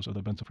reflect those of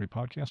the Benzo Free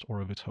podcast or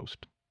of its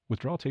host.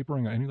 Withdrawal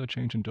tapering or any other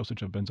change in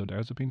dosage of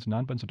benzodiazepines,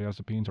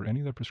 non-benzodiazepines, or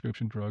any other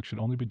prescription drug should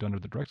only be done under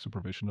the direct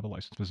supervision of a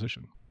licensed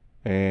physician.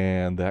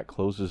 And that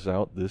closes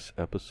out this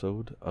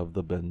episode of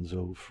the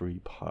Benzo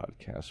Free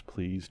podcast.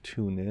 Please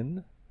tune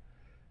in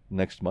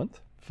next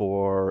month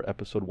for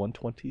episode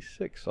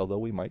 126, although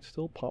we might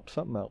still pop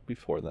something out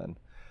before then.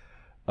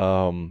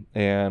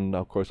 And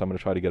of course, I'm going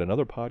to try to get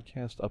another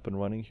podcast up and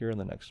running here in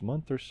the next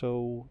month or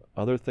so.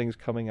 Other things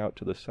coming out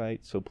to the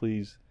site. So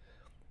please,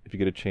 if you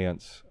get a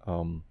chance,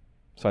 sign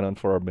on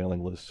for our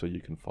mailing list so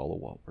you can follow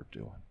what we're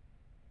doing.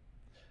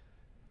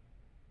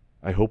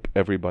 I hope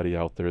everybody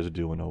out there is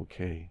doing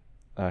okay.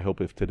 I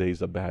hope if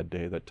today's a bad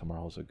day that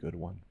tomorrow's a good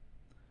one.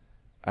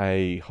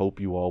 I hope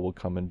you all will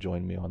come and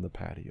join me on the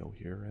patio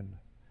here and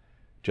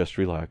just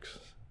relax,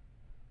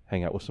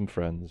 hang out with some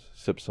friends,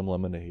 sip some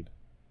lemonade,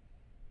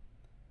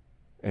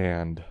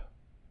 and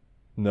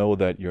know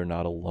that you're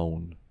not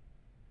alone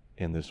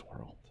in this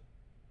world.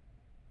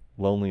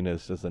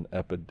 Loneliness is an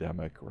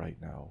epidemic right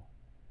now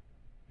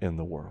in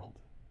the world,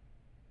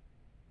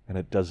 and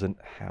it doesn't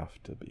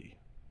have to be.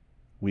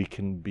 We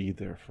can be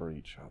there for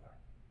each other.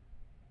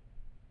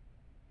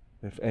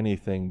 If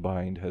anything,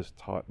 Bind has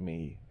taught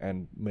me,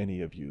 and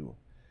many of you,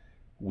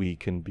 we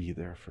can be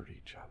there for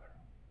each other.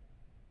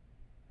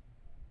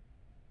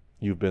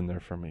 You've been there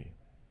for me,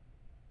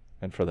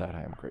 and for that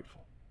I am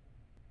grateful.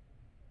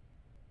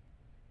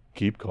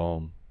 Keep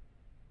calm,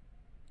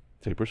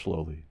 taper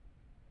slowly,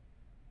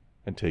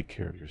 and take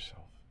care of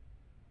yourself.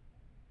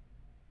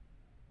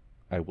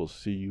 I will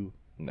see you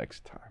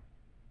next time.